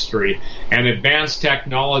and history and advanced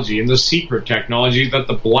technology and the secret technology that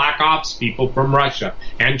the black ops people from Russia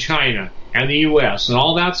and China and the U.S. and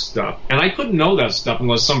all that stuff. And I couldn't know that stuff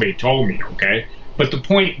unless somebody told me, okay? But the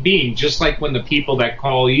point being, just like when the people that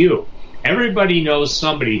call you, everybody knows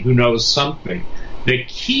somebody who knows something. The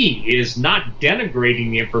key is not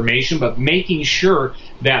denigrating the information, but making sure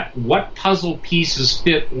that what puzzle pieces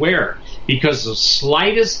fit where. Because the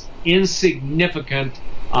slightest insignificant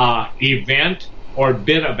event or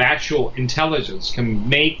bit of actual intelligence can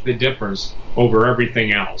make the difference over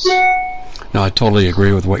everything else. No, I totally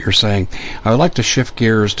agree with what you're saying. I would like to shift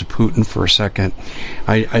gears to Putin for a second.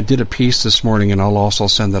 I did a piece this morning, and I'll also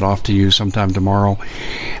send that off to you sometime tomorrow.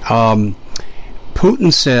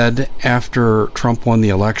 Putin said after Trump won the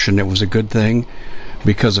election it was a good thing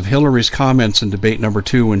because of Hillary's comments in debate number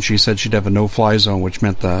 2 when she said she'd have a no-fly zone, which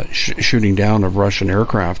meant the shooting down of Russian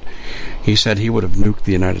aircraft. He said he would have nuked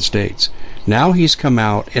the United States. Now he's come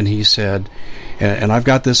out and he said, and I've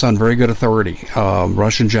got this on very good authority,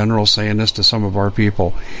 Russian generals saying this to some of our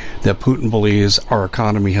people, that Putin believes our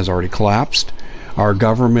economy has already collapsed. Our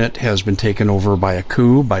government has been taken over by a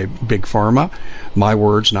coup, by Big Pharma. My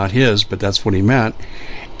words, not his, but that's what he meant.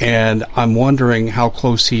 And I'm wondering how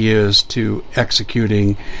close he is to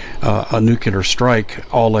executing a nuclear strike,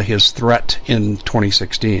 a la his threat in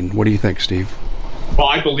 2016. What do you think, Steve? Well,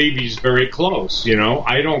 I believe he's very close.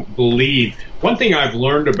 I don't believe. One thing I've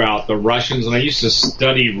learned about the Russians, and I used to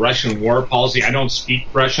study Russian war policy. I don't speak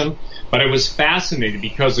Russian, but I was fascinated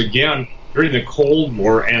because, again, during the Cold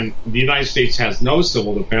War, and the United States has no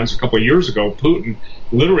civil defense. A couple of years ago, Putin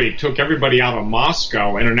literally took everybody out of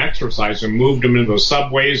Moscow in an exercise and moved them into the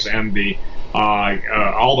subways and the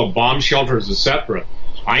all the bomb shelters, etc.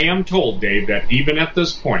 I am told, Dave, that even at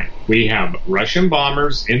this point, we have Russian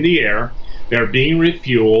bombers in the air. They're being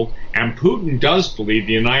refueled, and Putin does believe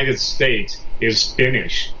the United States is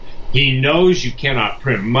finished. He knows you cannot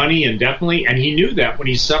print money indefinitely, and he knew that when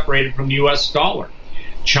he separated from the U.S. dollar.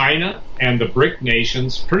 China and the BRIC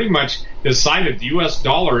nations pretty much decided the U.S.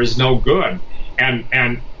 dollar is no good.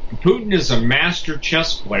 And Putin is a master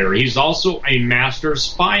chess player. He's also a master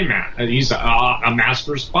spy He's a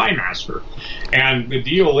master spy master. And the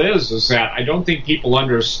deal is that I don't think people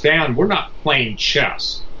understand we're not playing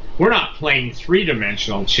chess. We're not playing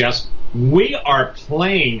three-dimensional chess. We are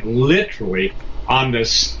playing literally on the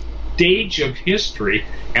stage of history,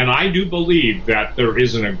 and I do believe that there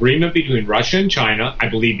is an agreement between Russia and China. I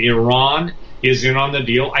believe Iran is in on the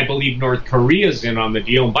deal. I believe North Korea is in on the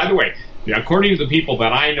deal. And by the way, according to the people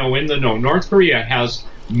that I know in the know, North Korea has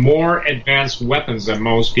more advanced weapons than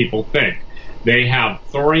most people think. They have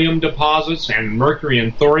thorium deposits, and mercury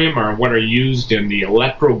and thorium are what are used in the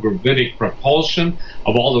electrogravitic propulsion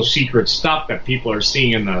of all the secret stuff that people are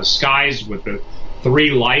seeing in the skies with the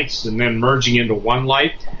 3 lights and then merging into 1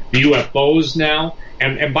 light. The UFOs now.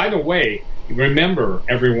 And by the way, remember,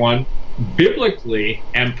 everyone, biblically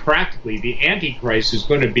and practically, the Antichrist is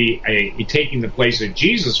going to be taking the place of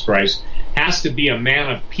Jesus Christ, has to be a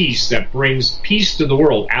man of peace that brings peace to the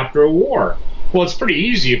world after a war. Well, it's pretty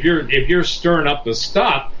easy. If you're stirring up the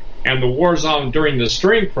stuff and the war's on during the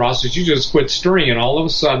stirring process, you just quit stirring and all of a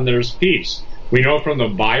sudden there's peace. We know from the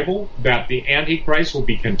Bible that the Antichrist will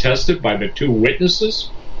be contested by the two witnesses.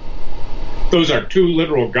 Those are two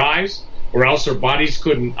literal guys, or else their bodies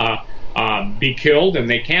couldn't be killed, and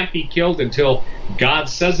they can't be killed until God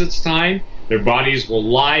says it's time. Their bodies will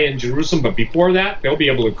lie in Jerusalem, but before that, they'll be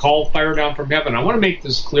able to call fire down from heaven. I want to make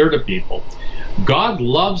this clear to people. God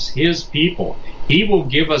loves his people. He will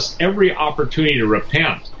give us every opportunity to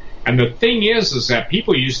repent. And the thing is that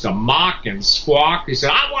people used to mock and squawk. They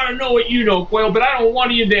said, I want to know what you know, Quayle, but I don't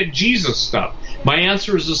want any of that Jesus stuff. My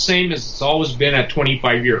answer is the same as it's always been at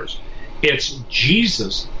 25 years. It's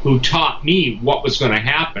Jesus who taught me what was going to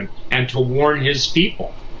happen and to warn his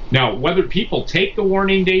people. Now, whether people take the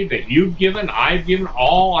warning, Dave, that you've given, I've given,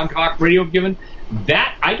 all on Talk Radio have given,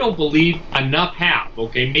 that I don't believe enough have.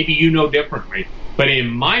 Okay, maybe you know differently. But in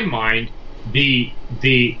my mind, the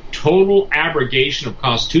total abrogation of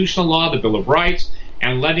constitutional law, the Bill of Rights,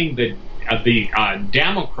 and letting the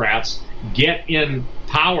Democrats get in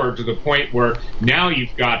power to the point where now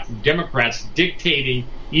you've got Democrats dictating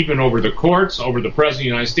even over the courts, over the President of the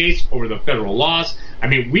United States, over the federal laws. I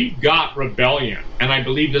mean, we've got rebellion, and I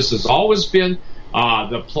believe this has always been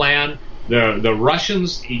the plan. The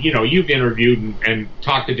Russians, you know, you've interviewed and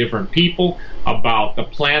talked to different people about the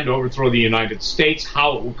plan to overthrow the United States,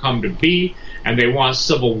 how it will come to be, and they want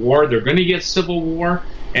civil war. They're going to get civil war,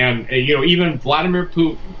 and you know, even Vladimir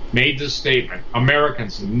Putin made this statement: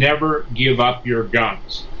 Americans, never give up your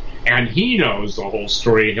guns. And he knows the whole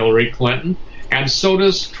story of Hillary Clinton, and so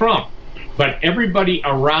does Trump. But everybody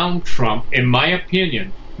around Trump, in my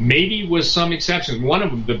opinion, maybe with some exceptions, one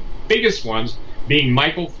of them, the biggest ones, being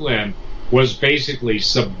Michael Flynn, was basically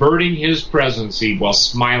subverting his presidency while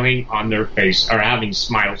smiling on their face, or having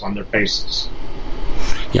smiles on their faces.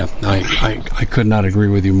 Yeah, I could not agree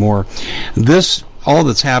with you more. All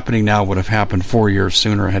that's happening now would have happened 4 years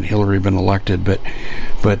sooner had Hillary been elected,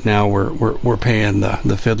 but now we're paying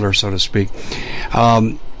the fiddler, so to speak.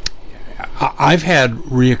 I've had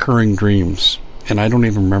reoccurring dreams, and I don't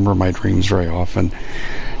even remember my dreams very often.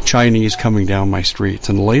 Chinese coming down my streets,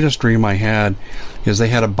 and the latest dream I had is they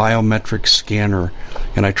had a biometric scanner,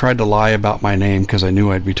 and I tried to lie about my name because I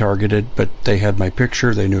knew I'd be targeted, but they had my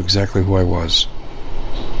picture. They knew exactly who I was.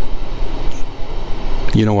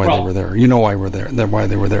 You know why they were there. You know why why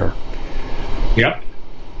they were there. Yep.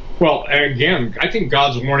 Well, again, I think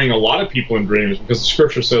God's warning a lot of people in dreams, because the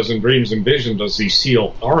Scripture says in dreams and visions does he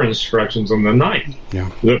seal our instructions in the night.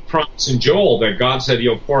 Yeah. The promise in Joel that God said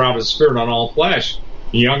he'll pour out his Spirit on all flesh.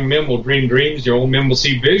 Young men will dream dreams, the old men will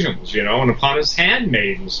see visions, you know, and upon his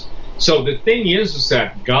handmaidens. So the thing is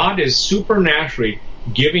that God is supernaturally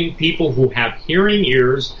giving people who have hearing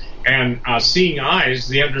ears and seeing eyes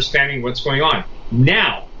the understanding of what's going on.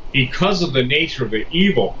 Now, because of the nature of the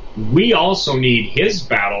evil, we also need his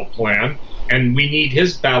battle plan, and we need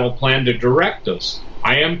his battle plan to direct us.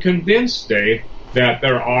 I am convinced, Dave, that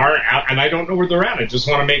there are, and I don't know where they're at, I just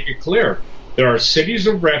want to make it clear, there are cities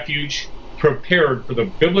of refuge prepared for the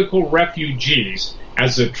biblical refugees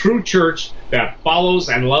as the true church that follows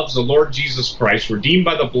and loves the Lord Jesus Christ, redeemed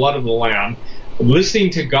by the blood of the Lamb, listening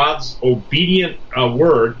to God's obedient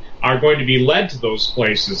word, are going to be led to those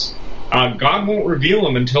places. God won't reveal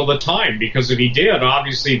them until the time, because if he did,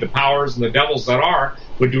 obviously the powers and the devils that are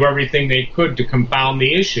would do everything they could to confound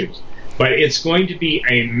the issues. But it's going to be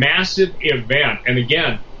a massive event. And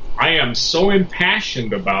again, I am so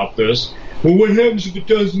impassioned about this. Well, what happens if it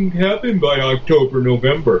doesn't happen by October,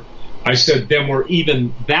 November? I said, then we're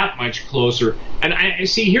even that much closer. And I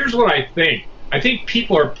see, here's what I think. I think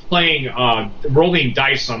people are playing, rolling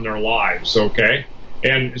dice on their lives, okay?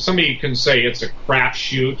 And somebody can say it's a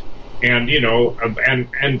crapshoot, and, you know,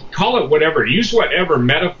 and call it whatever. Use whatever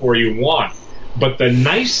metaphor you want. But the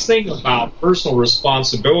nice thing about personal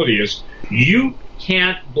responsibility is you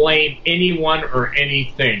can't blame anyone or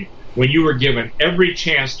anything when you were given every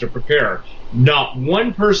chance to prepare. Not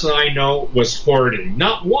one person I know was hoarding.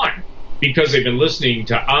 Not one. Because they've been listening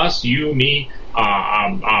to us, you, me.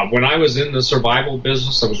 When I was in the survival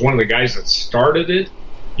business, I was one of the guys that started it,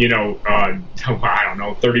 you know, I don't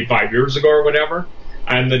know, 35 years ago or whatever.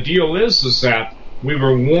 And the deal is that we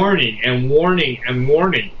were warning and warning and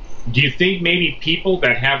warning. Do you think maybe people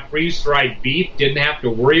that have freeze-dried beef didn't have to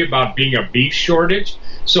worry about being a beef shortage?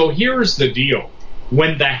 So here's the deal.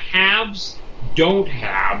 When the haves don't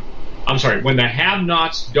have, when the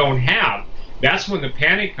have-nots don't have, that's when the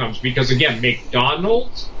panic comes. Because, again,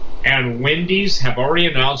 McDonald's and Wendy's have already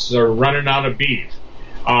announced they're running out of beef.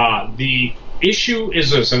 The issue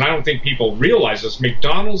is this, and I don't think people realize this,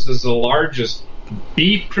 McDonald's is the largest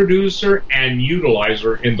beef producer and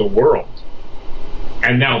utilizer in the world.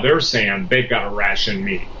 And now they're saying they've got to ration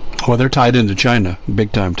meat. Well, they're tied into China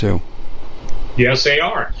big time, too. Yes, they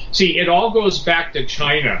are. See, it all goes back to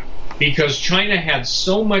China, because China had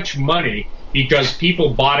so much money because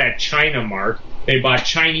people bought at China Mart. They bought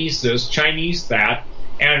Chinese this, Chinese that,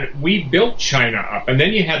 and we built China up. And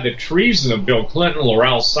then you had the treason of Bill Clinton,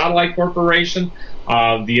 Loral Satellite Corporation,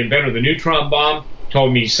 the inventor of the neutron bomb,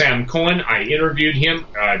 told me Sam Cohen. I interviewed him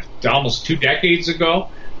almost 2 decades ago.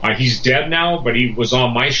 He's dead now, but he was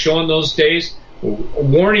on my show in those days,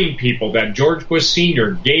 warning people that George Bush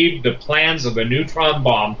Sr. gave the plans of the neutron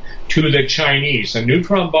bomb to the Chinese. And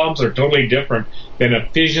neutron bombs are totally different than a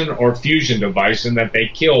fission or fusion device in that they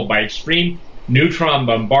kill by extreme neutron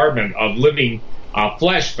bombardment of living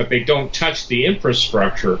flesh, but they don't touch the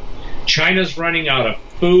infrastructure. China's running out of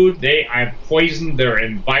food. They have poisoned their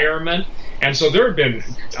environment. And so there have been,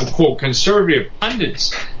 quote, conservative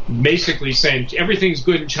pundits basically saying everything's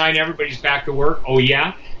good in China, everybody's back to work. Oh,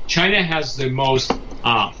 yeah? China has the most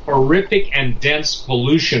horrific and dense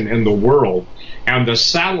pollution in the world. And the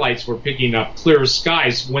satellites were picking up clear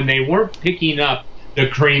skies when they weren't picking up the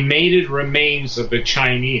cremated remains of the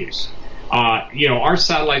Chinese. Our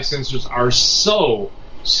satellite sensors are so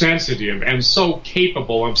sensitive and so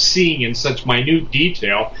capable of seeing in such minute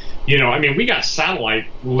detail. We got satellite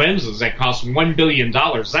lenses that cost $1 billion.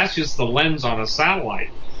 That's just the lens on a satellite.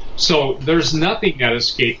 So there's nothing that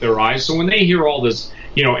escaped their eyes. So when they hear all this,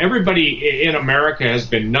 everybody in America has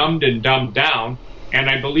been numbed and dumbed down. And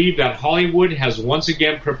I believe that Hollywood has once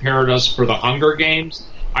again prepared us for the Hunger Games.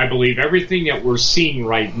 I believe everything that we're seeing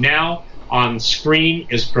right now on screen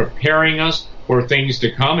is preparing us for things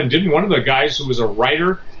to come. And didn't one of the guys who was a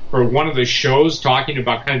writer for one of the shows talking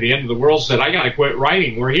about kind of the end of the world said, I got to quit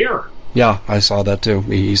writing. We're here. Yeah, I saw that too.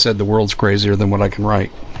 He said the world's crazier than what I can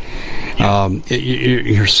write.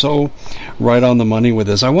 You're so right on the money with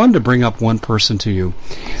this. I wanted to bring up one person to you.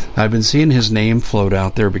 I've been seeing his name float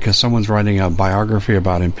out there because someone's writing a biography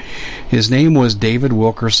about him. His name was David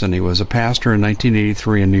Wilkerson. He was a pastor in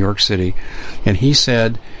 1983 in New York City, and he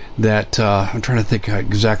said that, I'm trying to think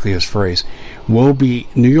exactly his phrase, New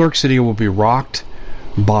York City will be rocked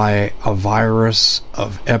by a virus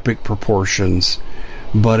of epic proportions,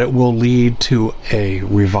 but it will lead to a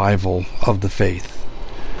revival of the faith.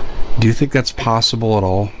 Do you think that's possible at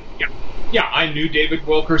all? Yeah, I knew David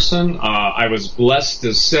Wilkerson. I was blessed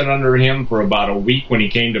to sit under him for about a week when he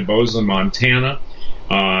came to Bozeman, Montana.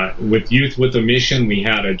 With Youth with a Mission, we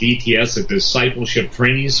had a DTS, a discipleship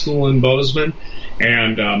training school in Bozeman.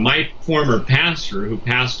 And my former pastor, who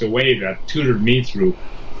passed away, that tutored me through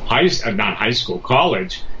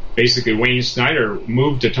college, basically Wayne Snyder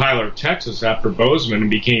moved to Tyler, Texas after Bozeman and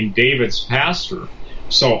became David's pastor.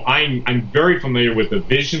 So I'm very familiar with the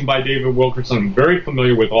vision by David Wilkerson. I'm very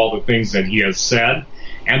familiar with all the things that he has said.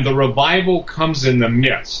 And the revival comes in the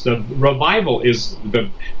midst. The revival is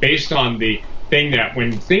based on the thing that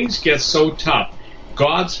when things get so tough,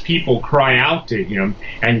 God's people cry out to him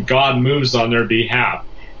and God moves on their behalf.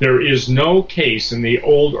 There is no case in the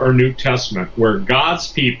Old or New Testament where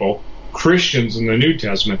God's people, Christians in the New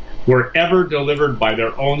Testament, were ever delivered by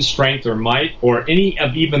their own strength or might, or any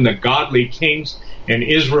of even the godly kings in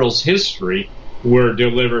Israel's history were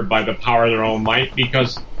delivered by the power of their own might,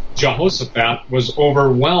 because Jehoshaphat was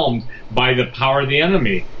overwhelmed by the power of the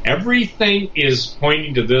enemy. Everything is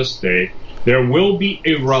pointing to this day. There will be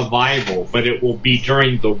a revival, but it will be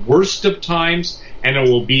during the worst of times, and it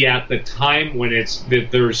will be at the time when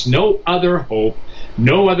there's no other hope,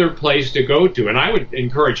 no other place to go to. And I would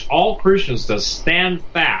encourage all Christians to stand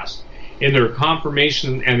fast in their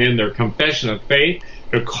confirmation and in their confession of faith,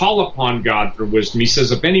 to call upon God for wisdom. He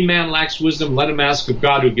says, if any man lacks wisdom, let him ask of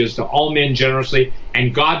God, who gives to all men generously.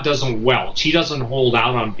 And God doesn't welch. He doesn't hold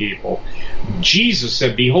out on people. Jesus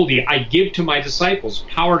said, behold, I give to my disciples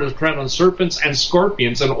power to tread on serpents and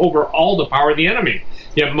scorpions and over all the power of the enemy.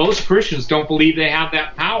 Yet most Christians don't believe they have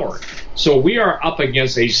that power. So we are up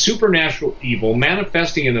against a supernatural evil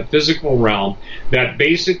manifesting in the physical realm that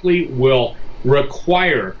basically will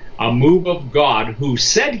require a move of God, who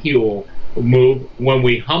said he will move when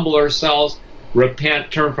we humble ourselves,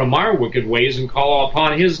 repent, turn from our wicked ways, and call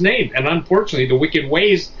upon his name. And unfortunately, the wicked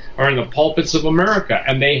ways are in the pulpits of America,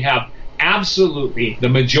 and they have absolutely, the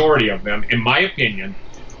majority of them, in my opinion,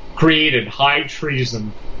 created high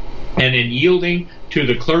treason, and in yielding to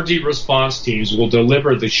the clergy response teams will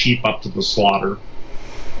deliver the sheep up to the slaughter.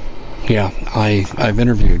 Yeah, I've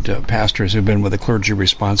interviewed pastors who've been with the clergy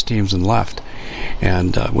response teams and left.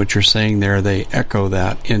 And what you're saying there, they echo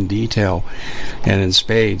that in detail and in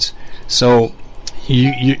spades. So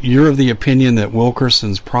you're of the opinion that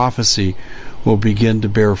Wilkerson's prophecy will begin to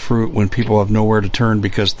bear fruit when people have nowhere to turn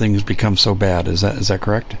because things become so bad. Is that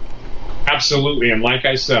correct? Absolutely. And like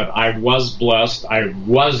I said, I was blessed. I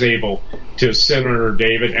was able to sit under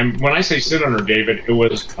David. And when I say sit under David, it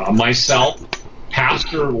was myself,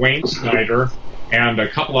 Pastor Wayne Snyder, and a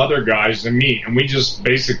couple other guys and me. And we just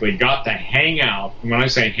basically got to hang out. And when I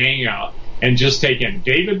say hang out, and just take in.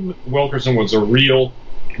 David Wilkerson was the real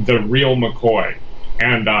McCoy.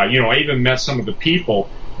 And, I even met some of the people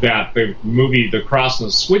that the movie The Cross and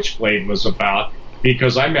the Switchblade was about,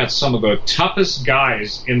 because I met some of the toughest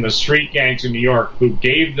guys in the street gangs in New York who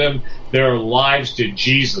gave them their lives to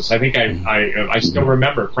Jesus. I think I still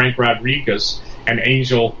remember Frank Rodriguez and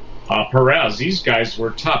Angel Perez. These guys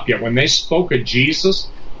were tough, yet when they spoke of Jesus,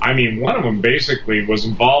 I mean, one of them basically was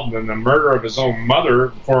involved in the murder of his own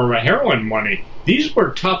mother for heroin money. These were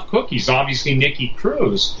tough cookies. Obviously, Nicky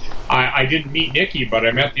Cruz. I didn't meet Nicky, but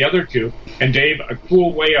I met the other two. And Dave, a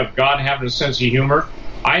cool way of God having a sense of humor.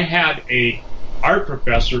 I had a art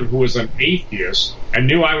professor who was an atheist and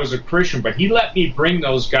knew I was a Christian, but he let me bring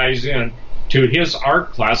those guys in to his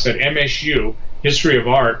art class at MSU, History of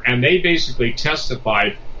Art, and they basically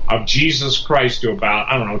testified of Jesus Christ to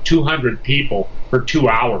about, 200 people for 2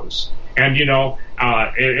 hours. And,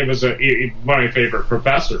 it was one of my favorite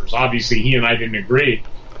professors. Obviously, he and I didn't agree,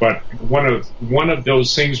 but one of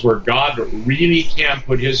those things where God really can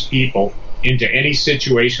put his people into any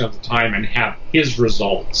situation at the time and have his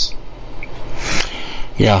results.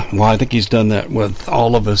 Yeah, well, I think he's done that with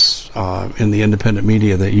all of us in the independent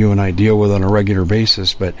media that you and I deal with on a regular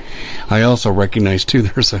basis. But I also recognize, too,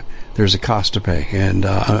 there's a cost to pay, and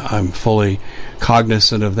I'm fully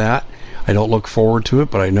cognizant of that. I don't look forward to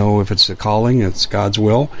it, but I know if it's a calling, it's God's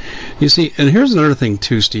will. You see, and here's another thing,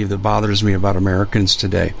 too, Steve, that bothers me about Americans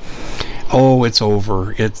today. Oh, it's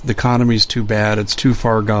over. The economy's too bad. It's too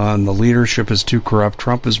far gone. The leadership is too corrupt.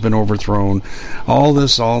 Trump has been overthrown. All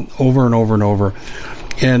this, all over and over and over.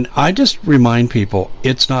 And I just remind people,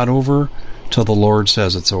 it's not over till the Lord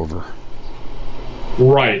says it's over.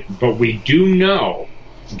 Right, but we do know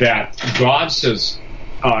that God says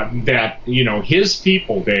that, his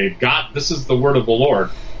people, Dave, God, this is the word of the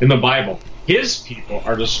Lord in the Bible. His people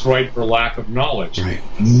are destroyed for lack of knowledge. Right.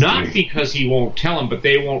 Not because he won't tell them, but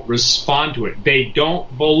they won't respond to it. They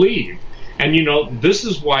don't believe. And, this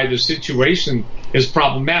is why the situation is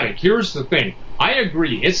problematic. Here's the thing. I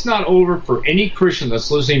agree. It's not over for any Christian that's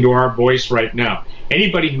listening to our voice right now.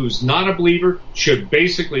 Anybody who's not a believer should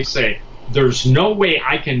basically say, there's no way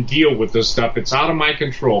I can deal with this stuff. It's out of my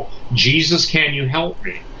control. Jesus, can you help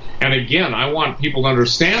me? And again, I want people to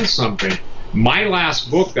understand something. My last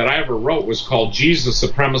book that I ever wrote was called Jesus, the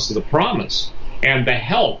Premise of the Promise. And the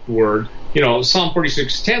help word, Psalm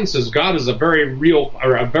 46:10 says God is a very real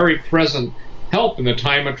or a very present help in the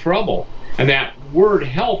time of trouble. And that word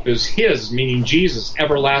help is his, meaning Jesus,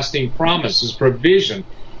 everlasting promise, his provision,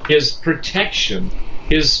 his protection,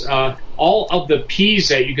 his all of the P's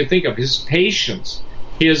that you can think of, his patience,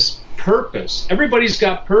 his purpose. Everybody's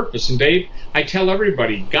got purpose. And Dave, I tell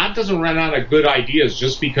everybody, God doesn't run out of good ideas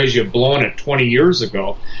just because you've blown it 20 years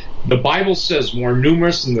ago. The Bible says, more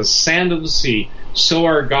numerous than the sand of the sea, so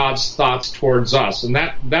are God's thoughts towards us. And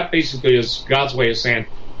that basically is God's way of saying,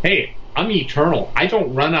 hey, I'm eternal. I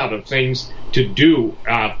don't run out of things to do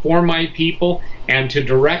for my people and to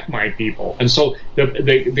direct my people. And so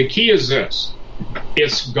the key is this.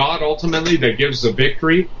 It's God ultimately that gives the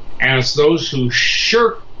victory, and it's those who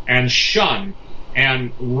shirk and shun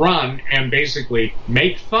and run and basically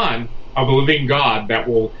make fun of a living God that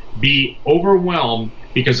will be overwhelmed,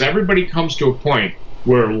 because everybody comes to a point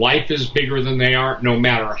where life is bigger than they are. No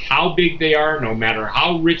matter how big they are, no matter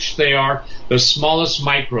how rich they are, the smallest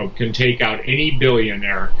microbe can take out any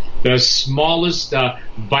billionaire. The smallest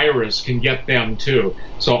virus can get them too.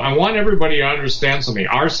 So I want everybody to understand something.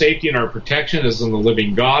 Our safety and our protection is in the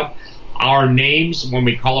living God. Our names, when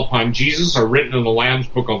we call upon Jesus, are written in the Lamb's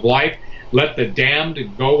Book of Life. Let the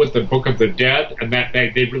damned go with the Book of the Dead, and that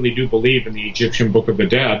they really do believe in the Egyptian Book of the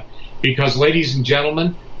Dead. Because, ladies and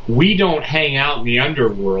gentlemen, we don't hang out in the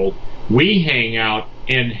underworld. We hang out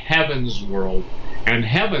in heaven's world. And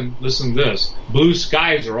heaven, listen to this, blue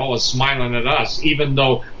skies are always smiling at us, even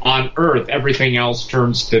though on earth everything else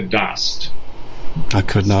turns to dust. I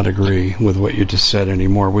could not agree with what you just said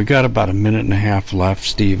anymore. We got about a minute and a half left,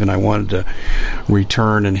 Steve, and I wanted to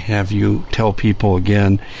return and have you tell people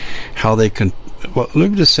again how they can... Well,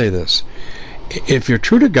 let me just say this. If you're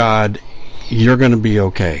true to God, you're going to be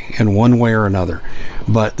okay in one way or another.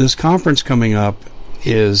 But this conference coming up,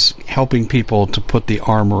 is helping people to put the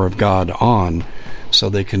armor of God on so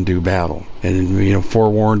they can do battle. And,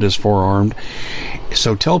 forewarned is forearmed.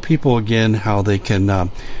 So tell people again how they can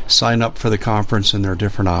sign up for the conference and their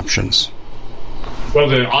different options. Well,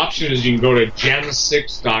 the option is you can go to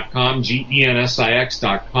gen6.com,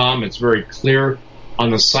 GENSIX.com. It's very clear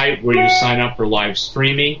on the site where you sign up for live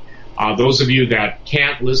streaming. Those of you that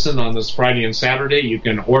can't listen on this Friday and Saturday, you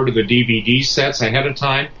can order the DVD sets ahead of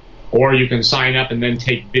time, or you can sign up and then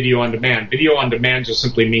take video on demand. Video on demand just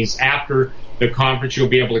simply means after the conference, you'll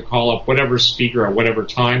be able to call up whatever speaker at whatever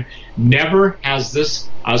time. Never has this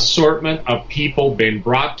assortment of people been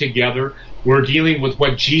brought together. We're dealing with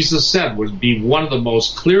what Jesus said would be one of the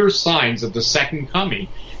most clear signs of the second coming,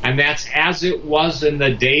 and that's as it was in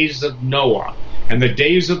the days of Noah. And the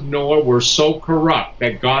days of Noah were so corrupt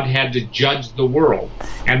that God had to judge the world.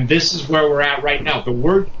 And this is where we're at right now. The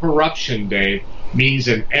word corruption, Dave, means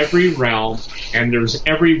in every realm, and there's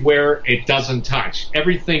everywhere it doesn't touch.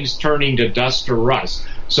 Everything's turning to dust or rust.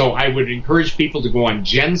 So I would encourage people to go on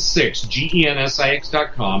Gen6,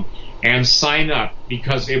 GENSIX.com, and sign up,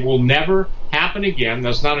 because it will never happen again.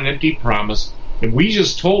 That's not an empty promise. And we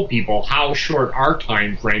just told people how short our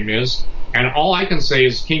time frame is. And all I can say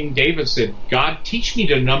is King David said, God, teach me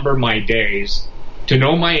to number my days, to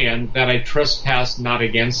know my end, that I trespass not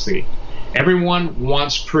against thee. Everyone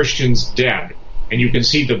wants Christians dead. And you can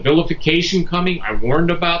see the vilification coming. I warned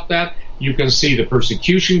about that. You can see the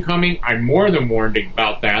persecution coming. I more than warned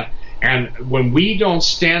about that. And when we don't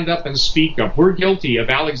stand up and speak up, we're guilty of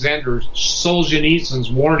Alexander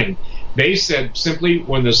Solzhenitsyn's warning. They said simply,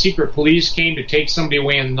 when the secret police came to take somebody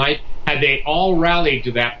away in the night, had they all rallied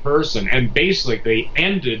to that person and basically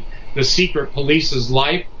ended the secret police's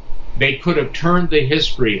life, they could have turned the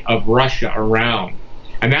history of Russia around.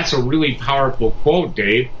 And that's a really powerful quote,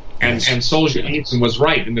 Dave. And Solzhenitsyn was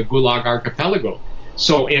right in the Gulag Archipelago.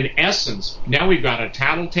 So in essence, now we've got a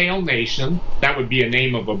tattletale nation. That would be a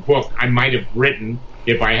name of a book I might have written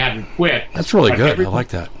if I hadn't quit. That's really good. I like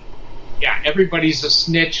that. Yeah, everybody's a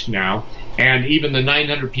snitch now. And even the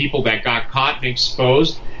 900 people that got caught and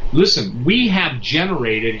exposed. Listen, we have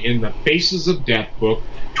generated in the Faces of Death book,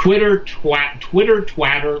 Twitter,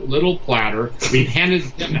 twatter, little platter. We've handed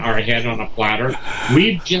them our head on a platter.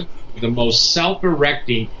 We've generated the most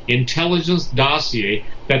self-erecting intelligence dossier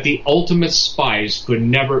that the ultimate spies could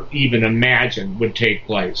never even imagine would take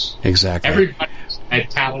place. Exactly. Everybody's a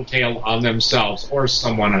tattletale on themselves or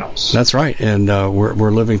someone else. That's right, and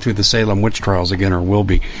we're living through the Salem witch trials again, or will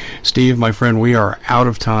be. Steve, my friend, we are out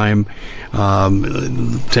of time.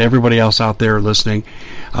 To everybody else out there listening,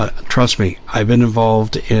 trust me, I've been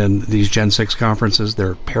involved in these Gen 6 conferences.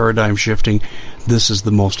 They're paradigm shifting. This is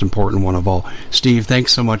the most important one of all. Steve,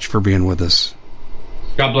 thanks so much for being with us.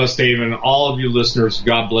 God bless, Dave, and all of you listeners,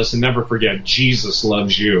 God bless, and never forget, Jesus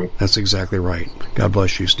loves you. That's exactly right. God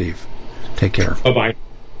bless you, Steve. Take care. Bye-bye.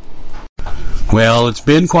 Well, it's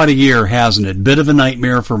been quite a year, hasn't it? Bit of a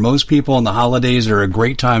nightmare for most people, and the holidays are a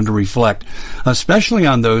great time to reflect, especially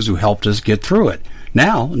on those who helped us get through it.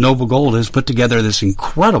 Now, Noble Gold has put together this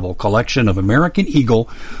incredible collection of American Eagle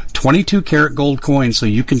 22-karat gold coins, so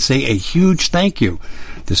you can say a huge thank you.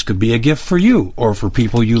 This could be a gift for you or for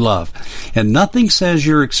people you love. And nothing says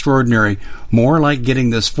you're extraordinary more like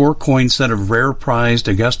getting this 4-coin set of rare prized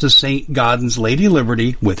Augusta St. Gaudens Lady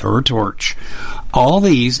Liberty with her torch. All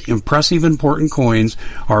these impressive important coins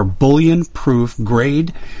are bullion-proof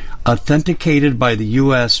grade, authenticated by the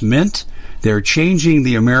U.S. Mint. They're changing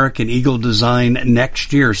the American Eagle design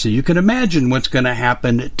next year, so you can imagine what's going to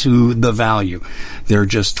happen to the value. There are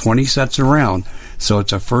just 20 sets around, so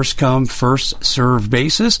it's a first-come, first-served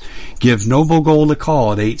basis. Give Noble Gold a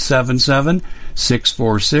call at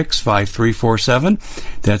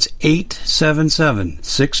 877-646-5347. That's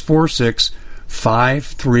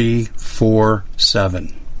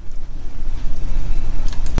 877-646-5347.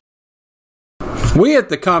 We at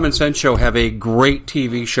the Common Sense Show have a great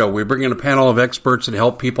TV show. We bring in a panel of experts that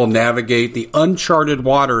help people navigate the uncharted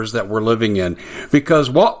waters that we're living in. Because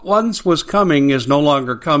what once was coming is no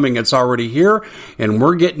longer coming. It's already here, and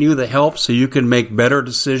we're getting you the help so you can make better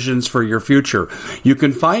decisions for your future. You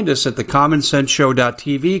can find us at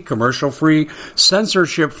thecommonsenseshow.tv, commercial-free,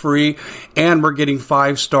 censorship-free, and we're getting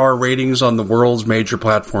 5-star ratings on the world's major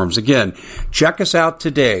platforms. Again, check us out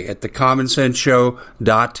today at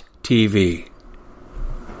thecommonsenseshow.tv.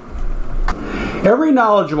 Every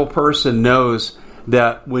knowledgeable person knows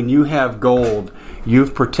that when you have gold,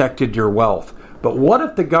 you've protected your wealth. But what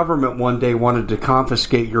if the government one day wanted to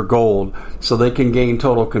confiscate your gold so they can gain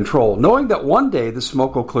total control, knowing that one day the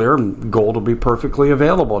smoke will clear and gold will be perfectly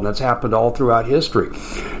available, and that's happened all throughout history.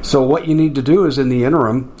 So what you need to do is, in the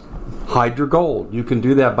interim, hide your gold. You can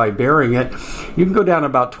do that by burying it. You can go down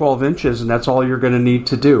about 12 inches, and that's all you're going to need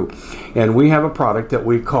to do. And we have a product that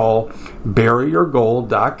we call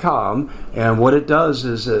buryyourgold.com, and what it does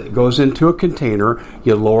is it goes into a container.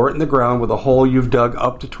 You lower it in the ground with a hole you've dug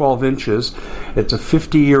up to 12 inches. It's a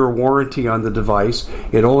 50-year warranty on the device.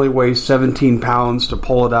 It only weighs 17 pounds to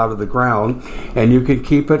pull it out of the ground, and you can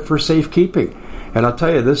keep it for safekeeping. And I'll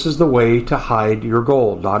tell you, this is the way to hide your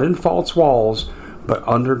gold. Not in false walls, but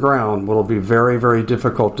underground, will be very, very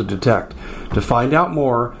difficult to detect. To find out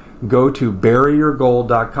more, go to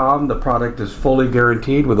buryyourgold.com. The product is fully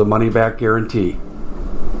guaranteed with a money-back guarantee.